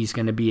think Kiki's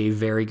going to be a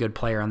very good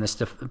player on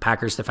this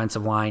Packers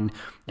defensive line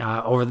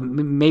over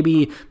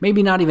maybe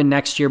not even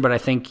next year, but I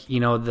think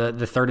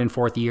the third and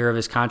fourth year of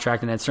his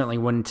contract, and it certainly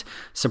wouldn't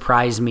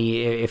surprise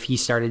me if he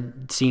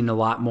started seeing a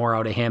lot more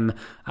out of him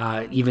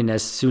even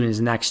as soon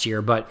as next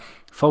year. But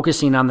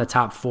focusing on the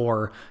top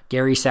 4,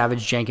 Gary,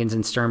 Savage, Jenkins,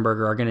 and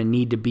Sternberger are going to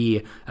need to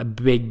be a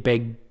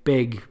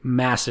big,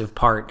 massive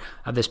part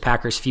of this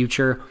Packers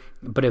future.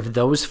 But if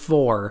those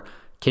 4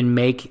 can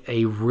make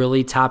a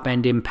really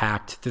top-end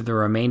impact through the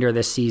remainder of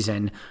this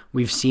season.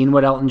 We've seen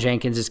what Elgton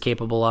Jenkins is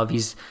capable of.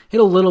 He's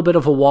hit a little bit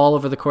of a wall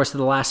over the course of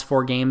the last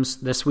 4 games.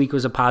 This week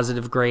was a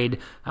positive grade,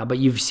 but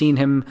you've seen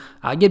him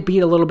get beat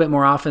a little bit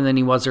more often than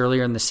he was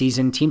earlier in the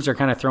season. Teams are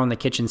kind of throwing the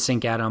kitchen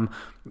sink at him.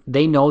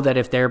 They know that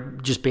if they're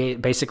just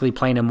basically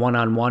playing him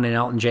one-on-one and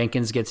Elgton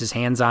Jenkins gets his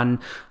hands on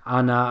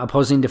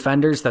opposing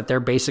defenders, that they're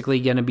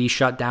basically going to be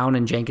shut down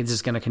and Jenkins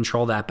is going to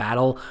control that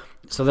battle.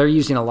 So they're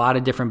using a lot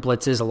of different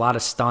blitzes, a lot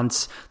of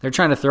stunts. They're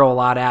trying to throw a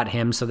lot at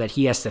him so that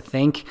he has to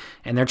think,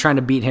 and they're trying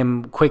to beat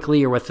him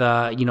quickly or with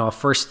a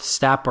first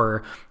step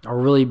or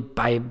really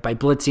by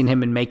blitzing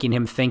him and making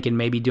him think and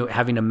maybe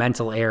having a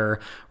mental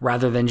error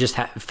rather than just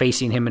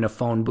facing him in a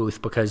phone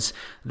booth, because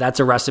that's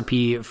a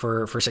recipe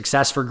for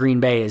success for Green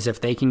Bay. Is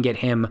if they can get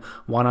him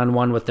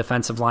one-on-one with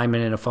defensive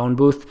linemen in a phone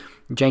booth,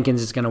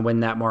 Jenkins is going to win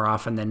that more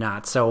often than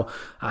not. So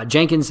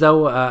Jenkins,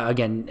 though,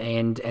 again,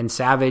 and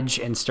Savage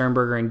and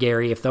Sternberger and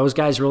Gary, if those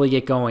guys really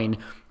get going,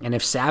 and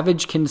if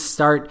Savage can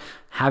start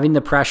having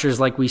the pressures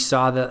like we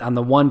saw on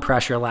the one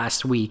pressure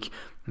last week,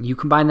 you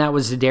combine that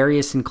with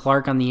Za'Darius and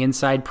Clark on the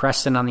inside,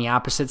 Preston on the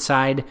opposite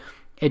side,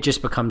 it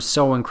just becomes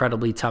so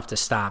incredibly tough to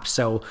stop.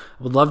 So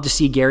I would love to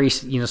see Gary,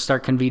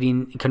 start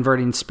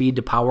converting speed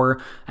to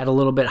power at a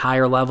little bit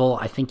higher level.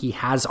 I think he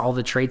has all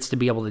the traits to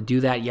be able to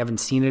do that. You haven't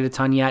seen it a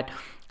ton yet.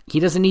 He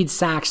doesn't need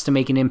sacks to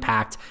make an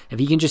impact. If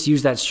he can just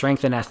use that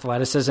strength and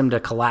athleticism to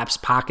collapse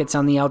pockets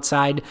on the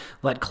outside,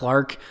 let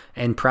Clark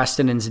and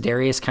Preston and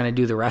Za'Darius kind of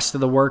do the rest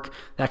of the work,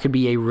 that could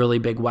be a really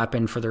big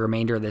weapon for the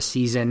remainder of this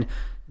season.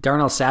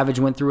 Darnell Savage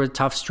went through a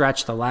tough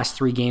stretch. The last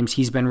 3 games,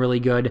 he's been really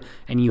good.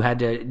 And you had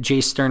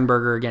Jace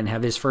Sternberger, again,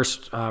 have his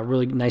first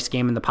really nice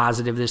game in the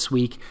positive this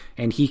week,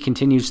 and he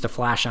continues to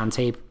flash on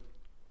tape.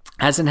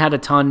 Hasn't had a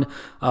ton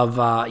of,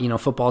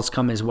 footballs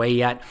come his way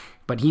yet.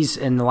 but he's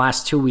in the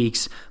last 2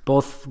 weeks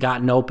both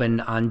gotten open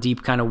on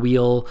deep kind of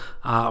wheel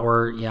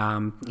or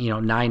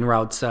 9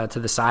 routes to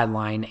the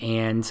sideline,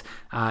 and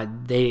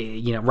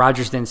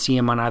Rodgers didn't see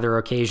him on either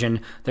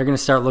occasion. They're going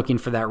to start looking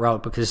for that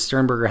route because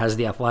Sternberger has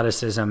the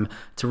athleticism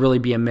to really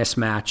be a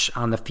mismatch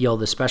on the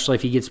field, especially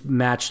if he gets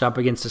matched up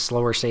against a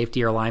slower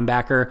safety or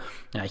linebacker.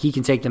 He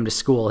can take them to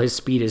school. His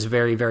speed is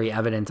very, very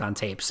evident on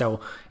tape.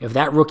 So if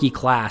that rookie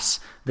class,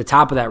 the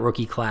top of that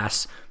rookie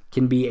class,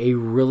 can be a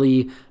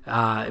really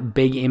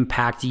big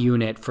impact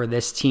unit for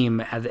this team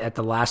at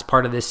the last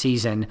part of this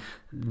season,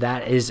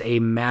 that is a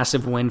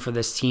massive win for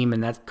this team,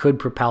 and that could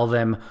propel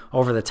them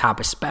over the top,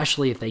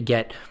 especially if they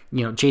get,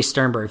 Jay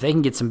Sternberger. If they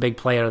can get some big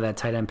play out of that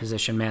tight end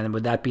position, man,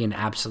 would that be an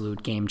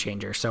absolute game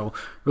changer? So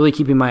really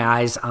keeping my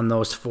eyes on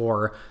those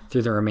 4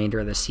 through the remainder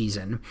of the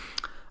season.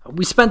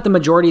 We spent the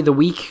majority of the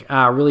week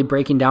really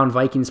breaking down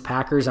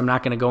Vikings-Packers. I'm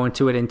not going to go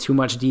into it in too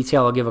much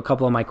detail. I'll give a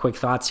couple of my quick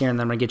thoughts here, and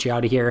then I'm going to get you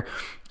out of here.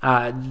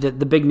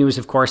 The big news,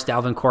 of course,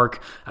 Dalvin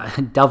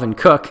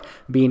Cook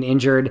being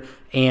injured,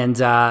 and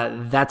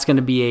that's going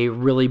to be a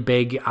really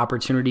big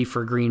opportunity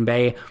for Green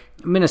Bay.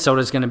 Minnesota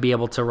is going to be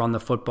able to run the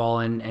football,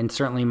 and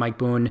certainly Mike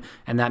Boone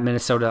and that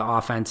Minnesota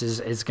offense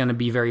is going to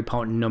be very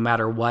potent no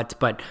matter what,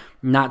 but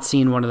not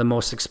seeing one of the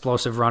most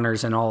explosive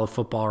runners in all of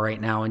football right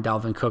now, and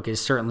Dalvin Cook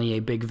is certainly a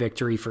big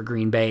victory for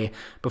Green Bay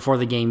before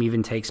the game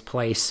even takes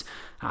place.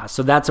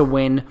 So that's a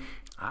win.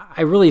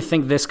 I really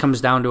think this comes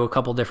down to a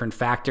couple different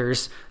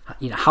factors.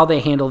 How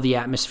they handle the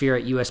atmosphere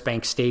at US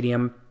Bank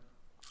Stadium.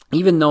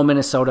 Even though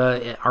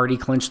Minnesota already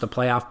clinched the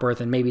playoff berth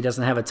and maybe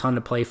doesn't have a ton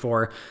to play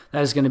for,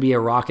 that is going to be a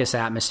raucous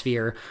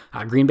atmosphere.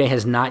 Green Bay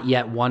has not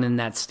yet won in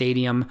that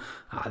stadium.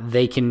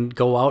 They can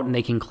go out and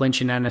they can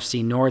clinch an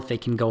NFC North. They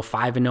can go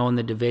 5-0 in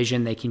the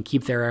division. They can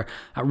keep their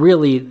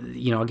really,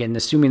 again,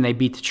 assuming they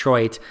beat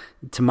Detroit.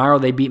 Tomorrow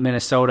they beat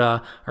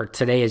Minnesota, or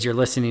today as you're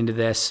listening to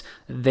this,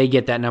 they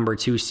get that number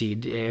 2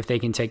 seed if they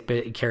can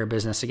take care of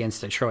business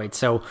against Detroit.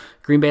 So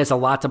Green Bay has a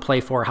lot to play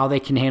for. How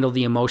they can handle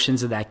the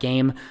emotions of that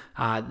game.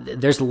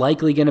 There's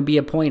likely going to be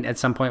a point at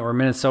some point where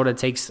Minnesota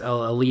takes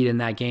a lead in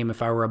that game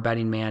if I were a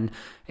betting man,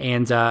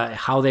 and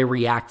how they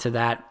react to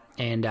that.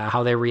 And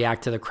how they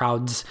react to the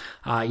crowd's,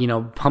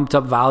 pumped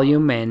up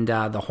volume and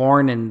the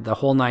horn and the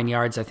whole 9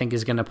 yards, I think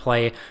is going to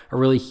play a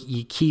really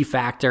key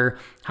factor.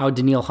 How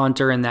Danielle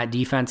Hunter and that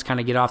defense kind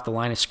of get off the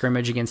line of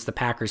scrimmage against the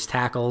Packers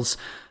tackles.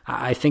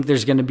 I think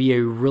there's going to be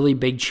a really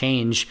big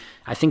change.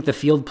 I think the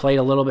field played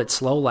a little bit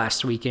slow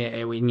last week.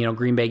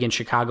 Green Bay against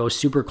Chicago,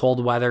 super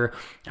cold weather.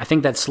 I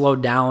think that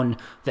slowed down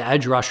the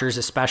edge rushers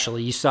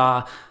especially. You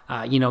saw,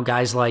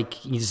 guys like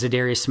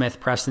Zadarius Smith,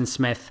 Preston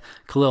Smith,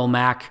 Khalil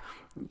Mack,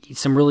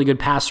 some really good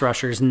pass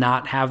rushers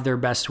not have their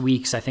best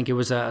weeks. I think it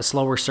was a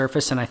slower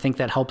surface, and I think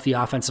that helped the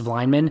offensive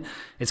linemen.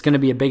 It's going to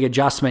be a big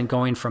adjustment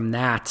going from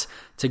that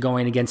to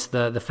going against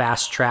the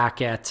fast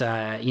track at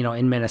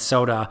in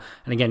Minnesota.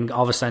 And again,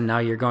 all of a sudden now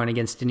you're going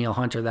against Danielle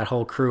Hunter, that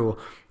whole crew.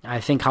 I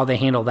think how they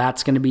handle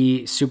that's going to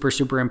be super,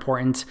 super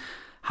important.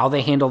 How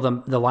they handle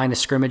the line of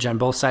scrimmage on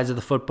both sides of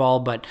the football,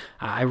 but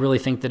I really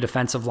think the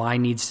defensive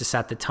line needs to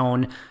set the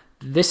tone.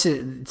 This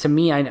is, to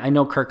me, I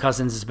know Kirk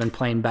Cousins has been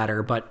playing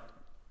better, but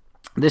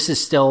this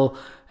is still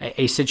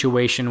a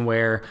situation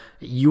where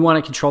you want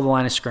to control the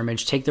line of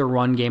scrimmage, take their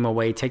run game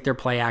away, take their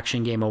play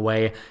action game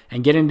away,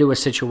 and get into a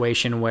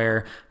situation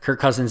where Kirk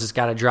Cousins has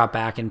got to drop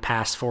back and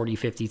pass 40,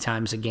 50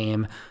 times a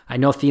game. I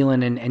know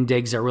Thielen and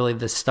Diggs are really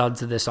the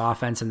studs of this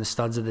offense and the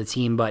studs of the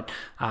team, but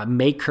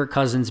make Kirk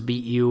Cousins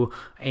beat you,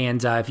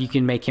 and if you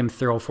can make him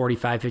throw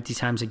 45, 50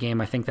 times a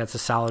game, I think that's a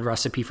solid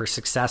recipe for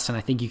success, and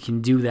I think you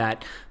can do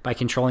that by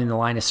controlling the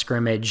line of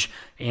scrimmage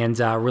and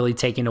really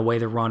taking away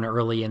the run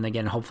early, and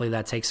again, hopefully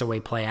that takes away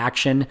play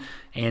action.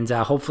 And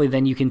hopefully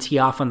then you can tee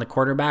off on the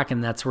quarterback,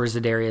 and that's where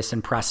Zadarius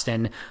and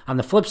Preston. On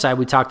the flip side,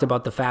 we talked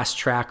about the fast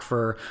track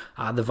for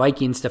the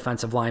Vikings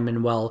defensive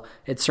linemen. Well,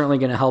 it's certainly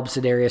going to help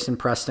Zadarius and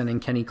Preston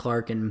and Kenny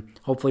Clark and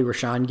hopefully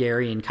Rashawn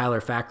Gary and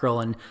Kyler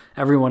Fackrell and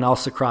everyone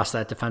else across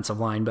that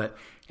defensive line. But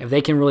if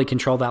they can really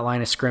control that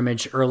line of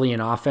scrimmage early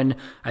and often,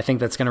 I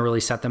think that's going to really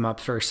set them up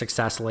for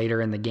success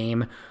later in the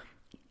game.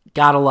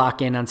 Got to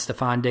lock in on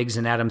Stephon Diggs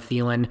and Adam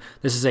Thielen.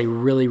 This is a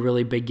really,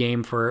 really big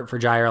game for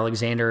Jair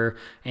Alexander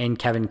and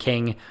Kevin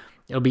King.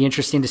 It'll be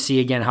interesting to see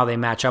again how they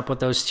match up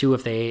with those two,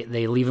 if they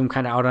leave them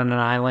kind of out on an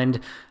island.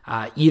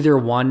 Either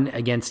one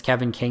against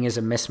Kevin King is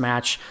a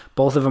mismatch.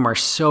 Both of them are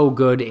so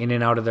good in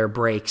and out of their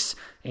breaks.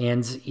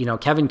 And,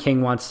 Kevin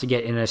King wants to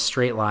get in a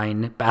straight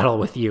line battle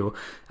with you.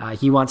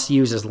 He wants to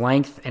use his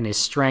length and his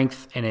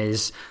strength and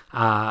his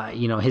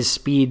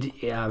speed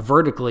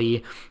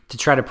vertically to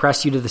try to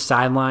press you to the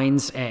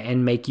sidelines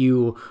and make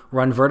you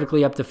run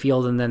vertically up the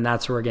field. And then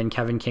that's where, again,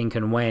 Kevin King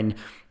can win.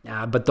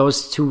 But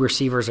those two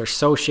receivers are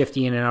so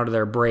shifty in and out of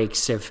their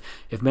breaks. If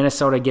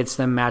Minnesota gets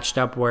them matched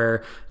up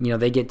where,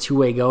 they get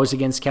two-way goes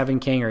against Kevin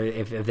King, or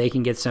if they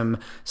can get some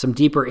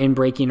deeper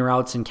in-breaking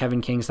routes and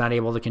Kevin King's not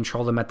able to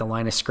control them at the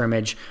line of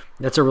scrimmage,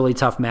 that's a really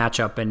tough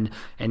matchup.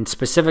 And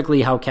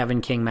specifically how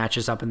Kevin King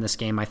matches up in this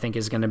game, I think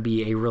is going to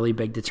be a really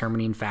big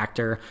determining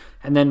factor.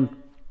 And then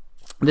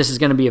this is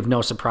going to be of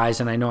no surprise,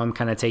 and I know I'm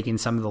kind of taking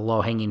some of the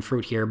low-hanging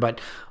fruit here, but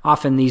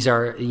often these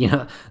are,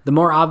 the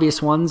more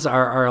obvious ones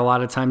are a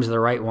lot of times the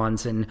right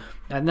ones, and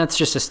that's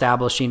just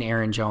establishing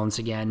Aaron Jones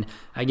again.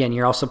 Again,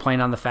 you're also playing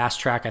on the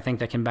fast track. I think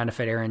that can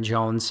benefit Aaron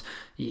Jones.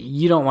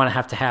 You don't want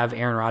to have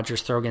Aaron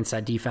Rodgers throw against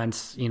that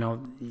defense,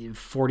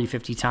 40,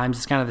 50 times.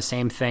 It's kind of the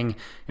same thing.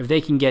 If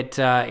they can get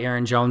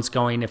Aaron Jones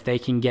going, if they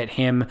can get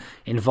him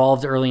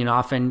involved early and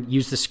often,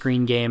 use the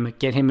screen game,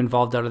 get him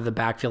involved out of the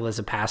backfield as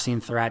a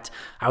passing threat.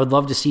 I would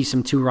love to see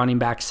some 2 running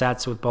back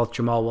sets with both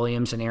Jamal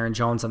Williams and Aaron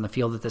Jones on the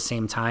field at the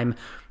same time.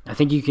 I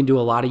think you can do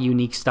a lot of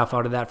unique stuff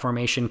out of that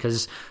formation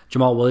because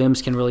Jamal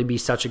Williams can really be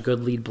such a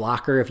good lead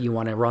blocker if you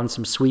want to run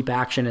some sweep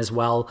action as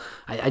well.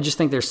 I just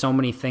think there's so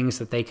many things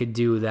that they could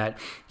do that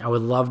I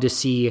would love to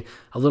see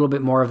a little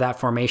bit more of that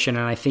formation.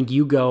 And I think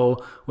you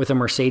go with a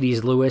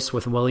Mercedes Lewis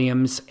with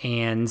Williams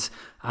and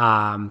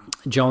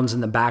Jones in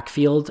the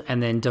backfield,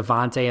 and then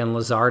Devontae and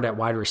Lazard at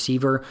wide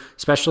receiver,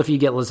 especially if you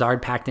get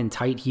Lazard packed in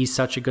tight. He's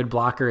such a good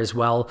blocker as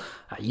well.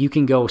 You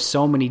can go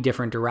so many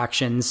different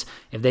directions.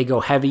 If they go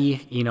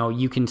heavy,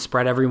 you can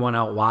spread everyone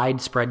out wide,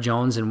 spread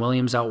Jones and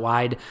Williams out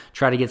wide,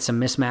 try to get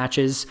some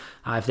mismatches.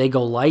 If they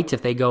go light,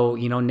 if they go,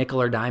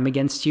 nickel or dime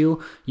against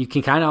you, you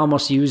can kind of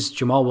almost use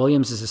Jamal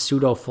Williams as a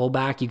pseudo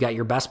fullback. You got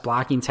your best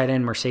blocking tight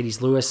end,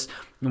 Mercedes Lewis,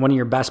 one of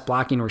your best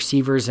blocking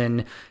receivers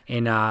in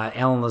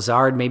Allen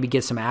Lazard. Maybe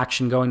get some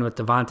action going with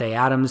Devontae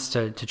Adams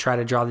to try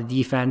to draw the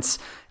defense.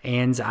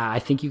 And I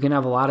think you can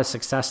have a lot of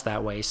success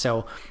that way.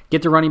 So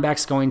get the running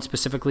backs going,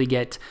 specifically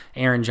get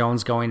Aaron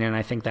Jones going, and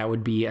I think that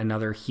would be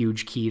another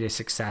huge key to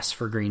success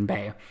for Green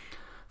Bay.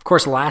 Of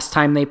course, last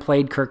time they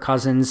played, Kirk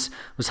Cousins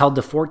was held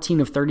to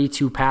 14 of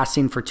 32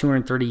 passing for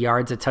 230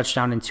 yards, a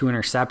touchdown and 2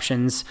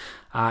 interceptions.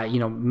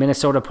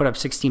 Minnesota put up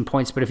 16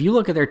 points, but if you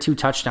look at their 2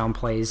 touchdown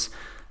plays,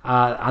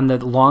 on the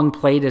long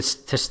play to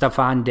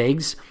Stephon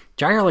Diggs,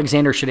 Jair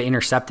Alexander should have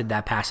intercepted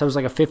that pass. That was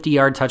like a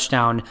 50-yard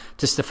touchdown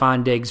to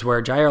Stephon Diggs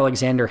where Jair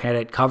Alexander had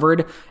it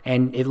covered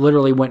and it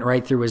literally went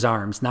right through his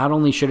arms. Not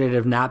only should it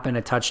have not been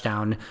a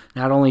touchdown,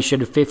 not only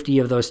should 50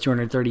 of those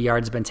 230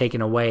 yards been taken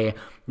away,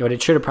 but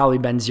it should have probably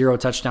been 0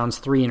 touchdowns,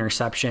 3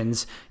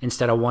 interceptions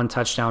instead of 1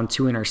 touchdown,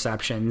 2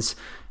 interceptions.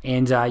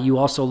 And you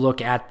also look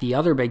at the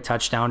other big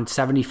touchdown,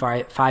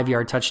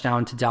 75-yard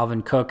touchdown to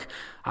Dalvin Cook.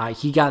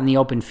 He got in the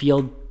open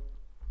field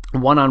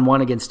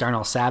one-on-one against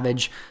Darnell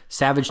Savage.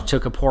 Savage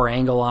took a poor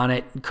angle on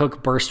it.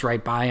 Cook burst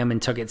right by him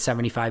and took it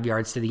 75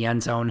 yards to the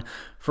end zone.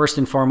 First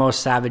and foremost,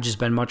 Savage has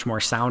been much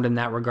more sound in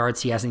that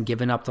regards. He hasn't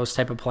given up those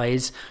type of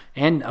plays.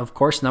 And, of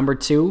course, number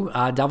 2,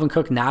 Dalvin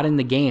Cook not in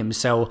the game.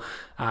 So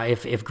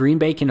if Green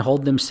Bay can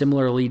hold them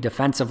similarly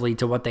defensively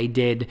to what they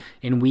did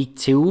in Week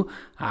 2,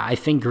 I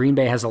think Green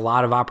Bay has a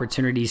lot of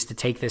opportunities to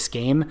take this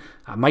game.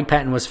 Mike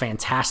Pettin was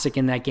fantastic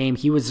in that game.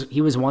 He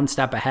was one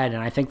step ahead,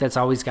 and I think that's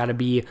always got to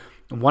be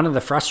one of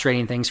the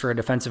frustrating things for a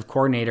defensive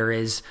coordinator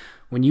is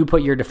when you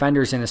put your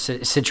defenders in a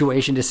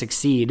situation to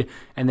succeed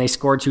and they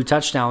score 2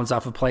 touchdowns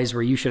off of plays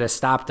where you should have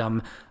stopped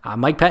them.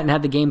 Mike Pettin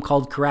had the game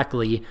called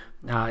correctly.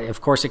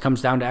 Of course, it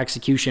comes down to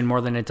execution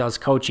more than it does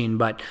coaching,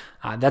 but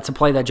that's a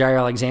play that Jair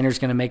Alexander is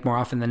going to make more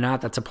often than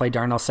not. That's a play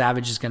Darnell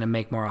Savage is going to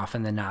make more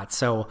often than not.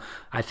 So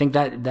I think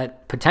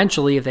that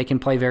potentially, if they can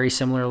play very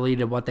similarly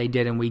to what they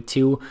did in Week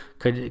 2,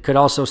 could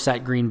also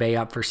set Green Bay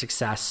up for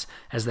success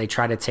as they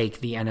try to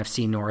take the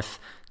NFC North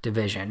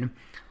division.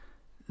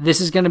 This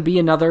is going to be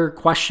another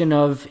question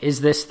of, is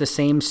this the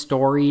same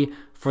story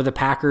for the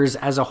Packers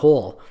as a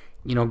whole?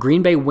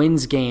 Green Bay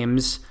wins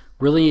games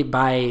really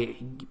by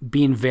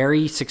being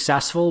very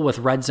successful with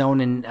red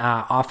zone and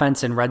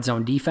offense and red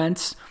zone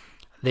defense.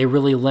 They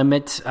really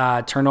limit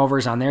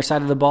turnovers on their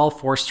side of the ball,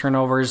 force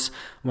turnovers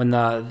when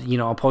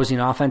the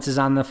opposing offense is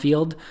on the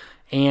field,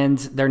 and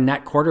their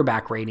net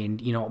quarterback rating.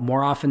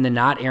 More often than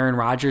not, Aaron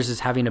Rodgers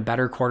is having a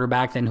better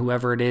quarterback than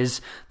whoever it is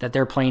that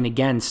they're playing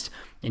against.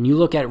 And you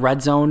look at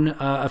red zone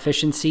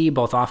efficiency,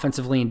 both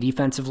offensively and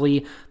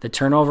defensively, the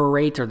turnover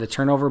rate or the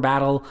turnover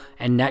battle,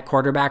 and net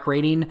quarterback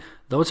rating.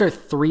 Those are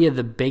 3 of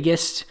the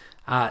biggest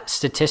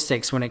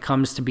statistics when it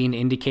comes to being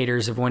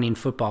indicators of winning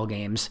football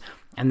games.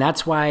 And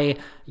that's why,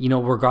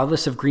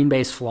 regardless of Green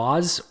Bay's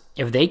flaws,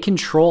 if they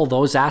control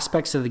those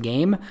aspects of the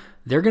game,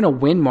 they're going to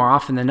win more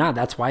often than not.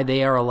 That's why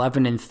they are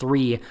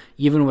 11-3,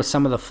 even with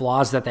some of the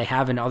flaws that they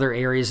have in other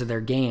areas of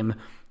their game.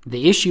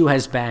 The issue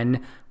has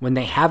been when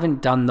they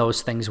haven't done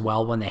those things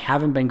well, when they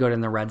haven't been good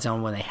in the red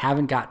zone, when they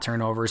haven't got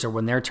turnovers, or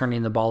when they're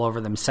turning the ball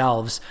over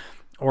themselves,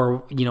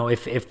 or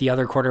if the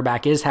other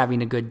quarterback is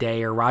having a good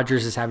day or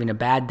Rodgers is having a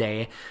bad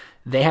day,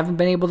 they haven't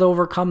been able to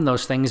overcome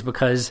those things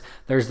because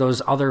there's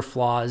those other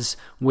flaws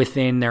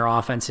within their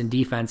offense and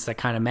defense that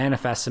kind of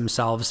manifest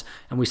themselves.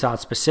 And we saw it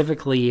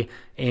specifically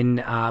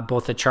in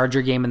both the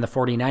Charger game and the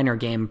 49er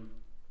game.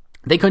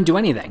 They couldn't do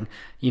anything.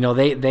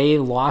 They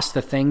lost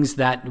the things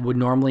that would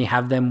normally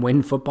have them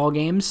win football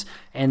games,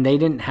 and they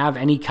didn't have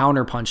any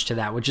counterpunch to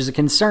that, which is a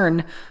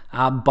concern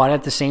But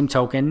at the same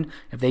token,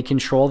 if they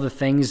control the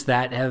things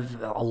that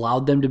have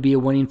allowed them to be a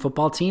winning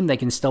football team, they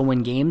can still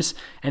win games.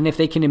 And if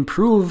they can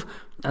improve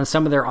on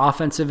some of their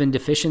offense and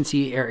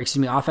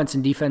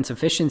defense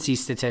efficiency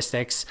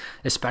statistics,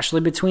 especially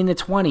between the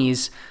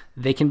 20s,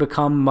 they can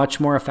become much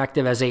more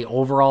effective as a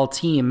overall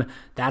team.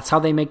 That's how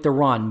they make the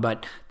run.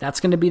 But that's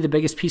going to be the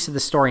biggest piece of the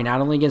story, not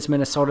only against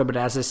Minnesota, but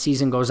as the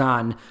season goes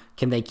on.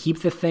 Can they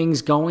keep the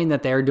things going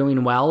that they're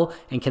doing well?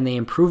 And can they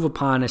improve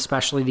upon,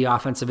 especially the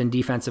offensive and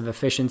defensive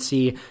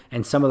efficiency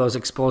and some of those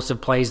explosive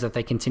plays that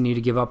they continue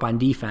to give up on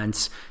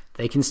defense?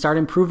 They can start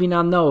improving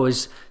on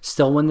those,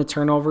 still win the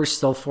turnovers,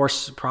 still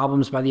force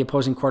problems by the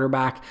opposing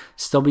quarterback,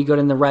 still be good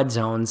in the red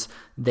zones.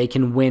 They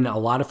can win a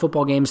lot of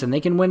football games, and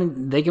they can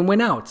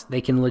win out. They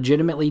can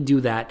legitimately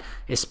do that,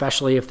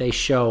 especially if they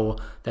show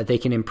that they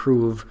can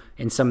improve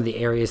in some of the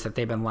areas that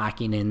they've been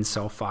lacking in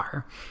so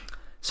far.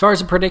 As far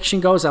as the prediction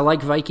goes, I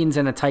like Vikings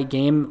in a tight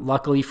game.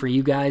 Luckily for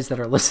you guys that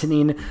are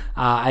listening,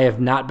 I have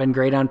not been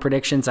great on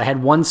predictions. I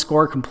had one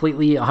score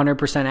completely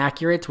 100%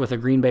 accurate with a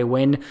Green Bay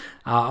win.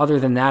 Other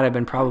than that, I've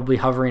been probably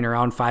hovering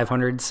around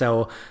 500.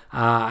 So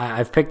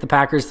I've picked the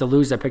Packers to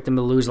lose. I picked them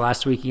to lose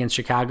last week against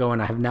Chicago,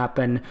 and I have not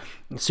been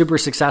super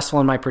successful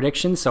in my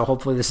predictions. So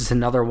hopefully this is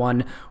another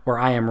one where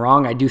I am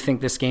wrong. I do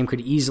think this game could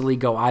easily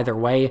go either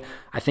way.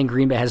 I think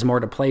Green Bay has more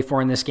to play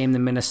for in this game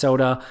than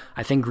Minnesota.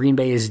 I think Green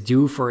Bay is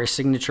due for a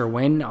signature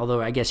win,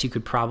 although I guess you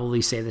could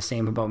probably say the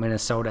same about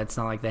Minnesota. It's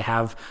not like they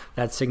have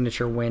that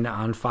signature win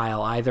on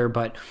file either,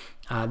 but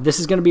this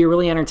is going to be a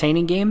really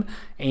entertaining game,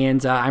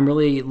 and I'm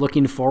really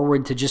looking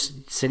forward to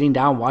just sitting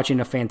down watching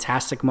a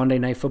fantastic Monday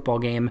Night Football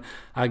game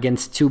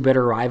against two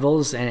bitter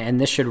rivals, and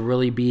this should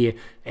really be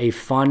a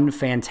fun,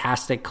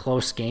 fantastic,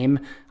 close game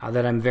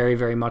that I'm very,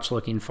 very much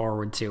looking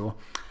forward to.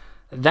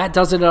 That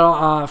does it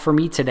all for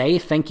me today.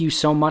 Thank you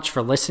so much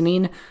for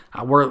listening.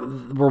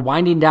 We're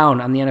winding down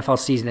on the NFL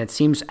season. It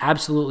seems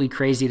absolutely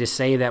crazy to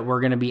say that we're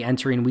going to be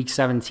entering Week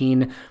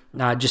 17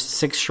 just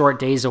 6 short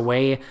days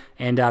away,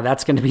 and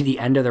that's going to be the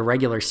end of the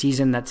regular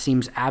season. That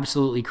seems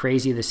absolutely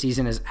crazy. The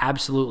season has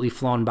absolutely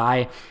flown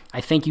by.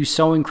 I thank you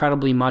so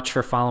incredibly much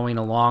for following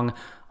along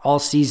all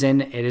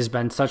season. It has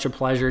been such a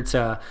pleasure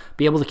to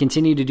be able to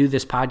continue to do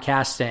this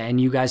podcast,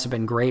 and you guys have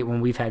been great when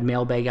we've had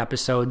mailbag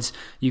episodes.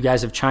 You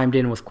guys have chimed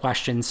in with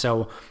questions,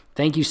 so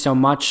thank you so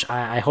much.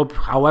 I hope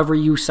however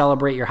you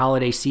celebrate your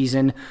holiday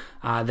season,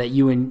 that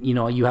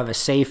you have a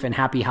safe and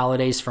happy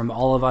holidays from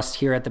all of us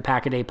here at the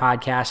Pack-A-Day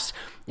Podcast.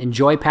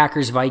 Enjoy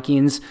Packers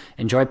Vikings,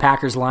 enjoy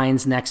Packers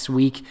Lions next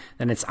week,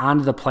 then it's on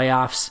to the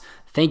playoffs.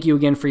 Thank you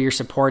again for your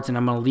support, and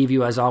I'm going to leave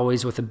you as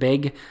always with a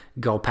big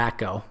Go Pack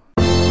Go.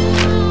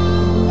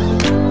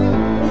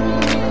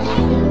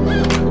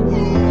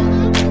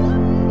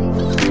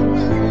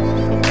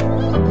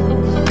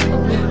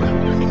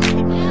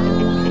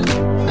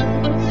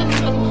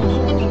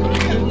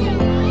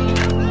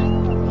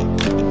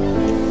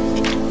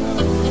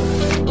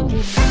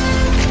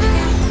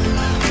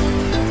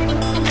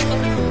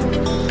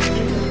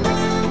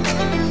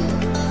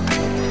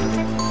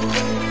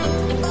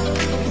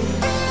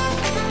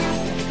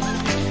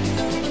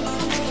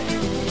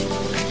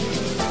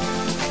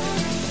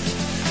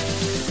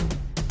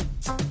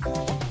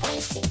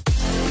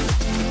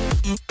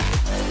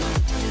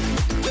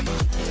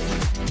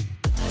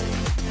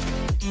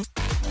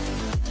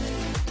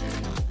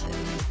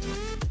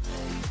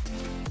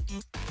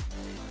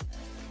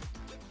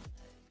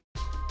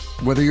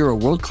 Whether you're a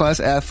world-class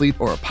athlete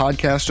or a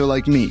podcaster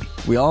like me,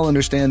 we all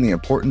understand the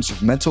importance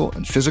of mental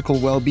and physical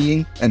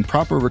well-being and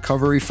proper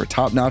recovery for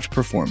top-notch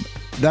performance.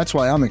 That's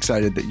why I'm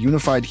excited that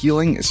Unified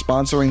Healing is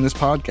sponsoring this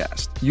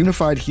podcast.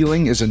 Unified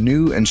Healing is a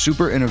new and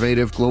super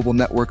innovative global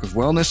network of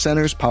wellness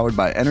centers powered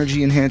by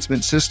Energy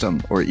Enhancement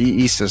System, or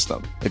EE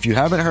System. If you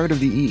haven't heard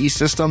of the EE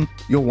System,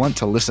 you'll want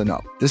to listen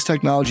up. This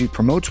technology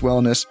promotes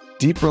wellness,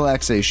 deep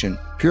relaxation,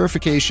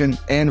 purification,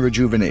 and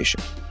rejuvenation.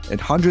 At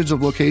hundreds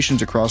of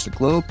locations across the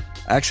globe,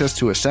 access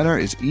to a center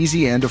is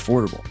easy and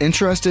affordable.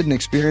 Interested in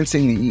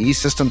experiencing the EE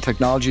System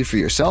technology for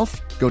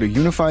yourself? Go to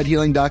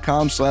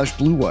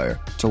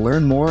unifiedhealing.com/bluewire to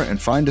learn more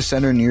and find a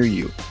center near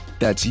you.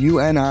 That's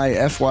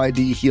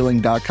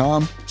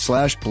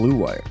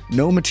unifydhealing.com/bluewire.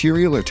 No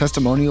material or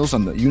testimonials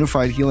on the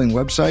Unified Healing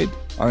website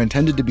are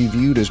intended to be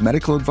viewed as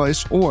medical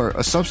advice or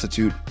a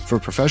substitute for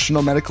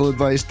professional medical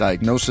advice,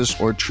 diagnosis,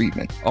 or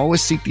treatment.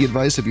 Always seek the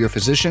advice of your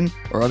physician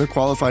or other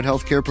qualified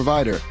healthcare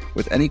provider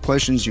with any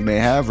questions you may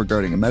have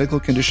regarding a medical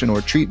condition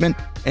or treatment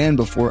and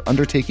before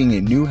undertaking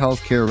a new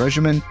healthcare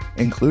regimen,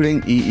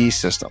 including EE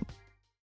System.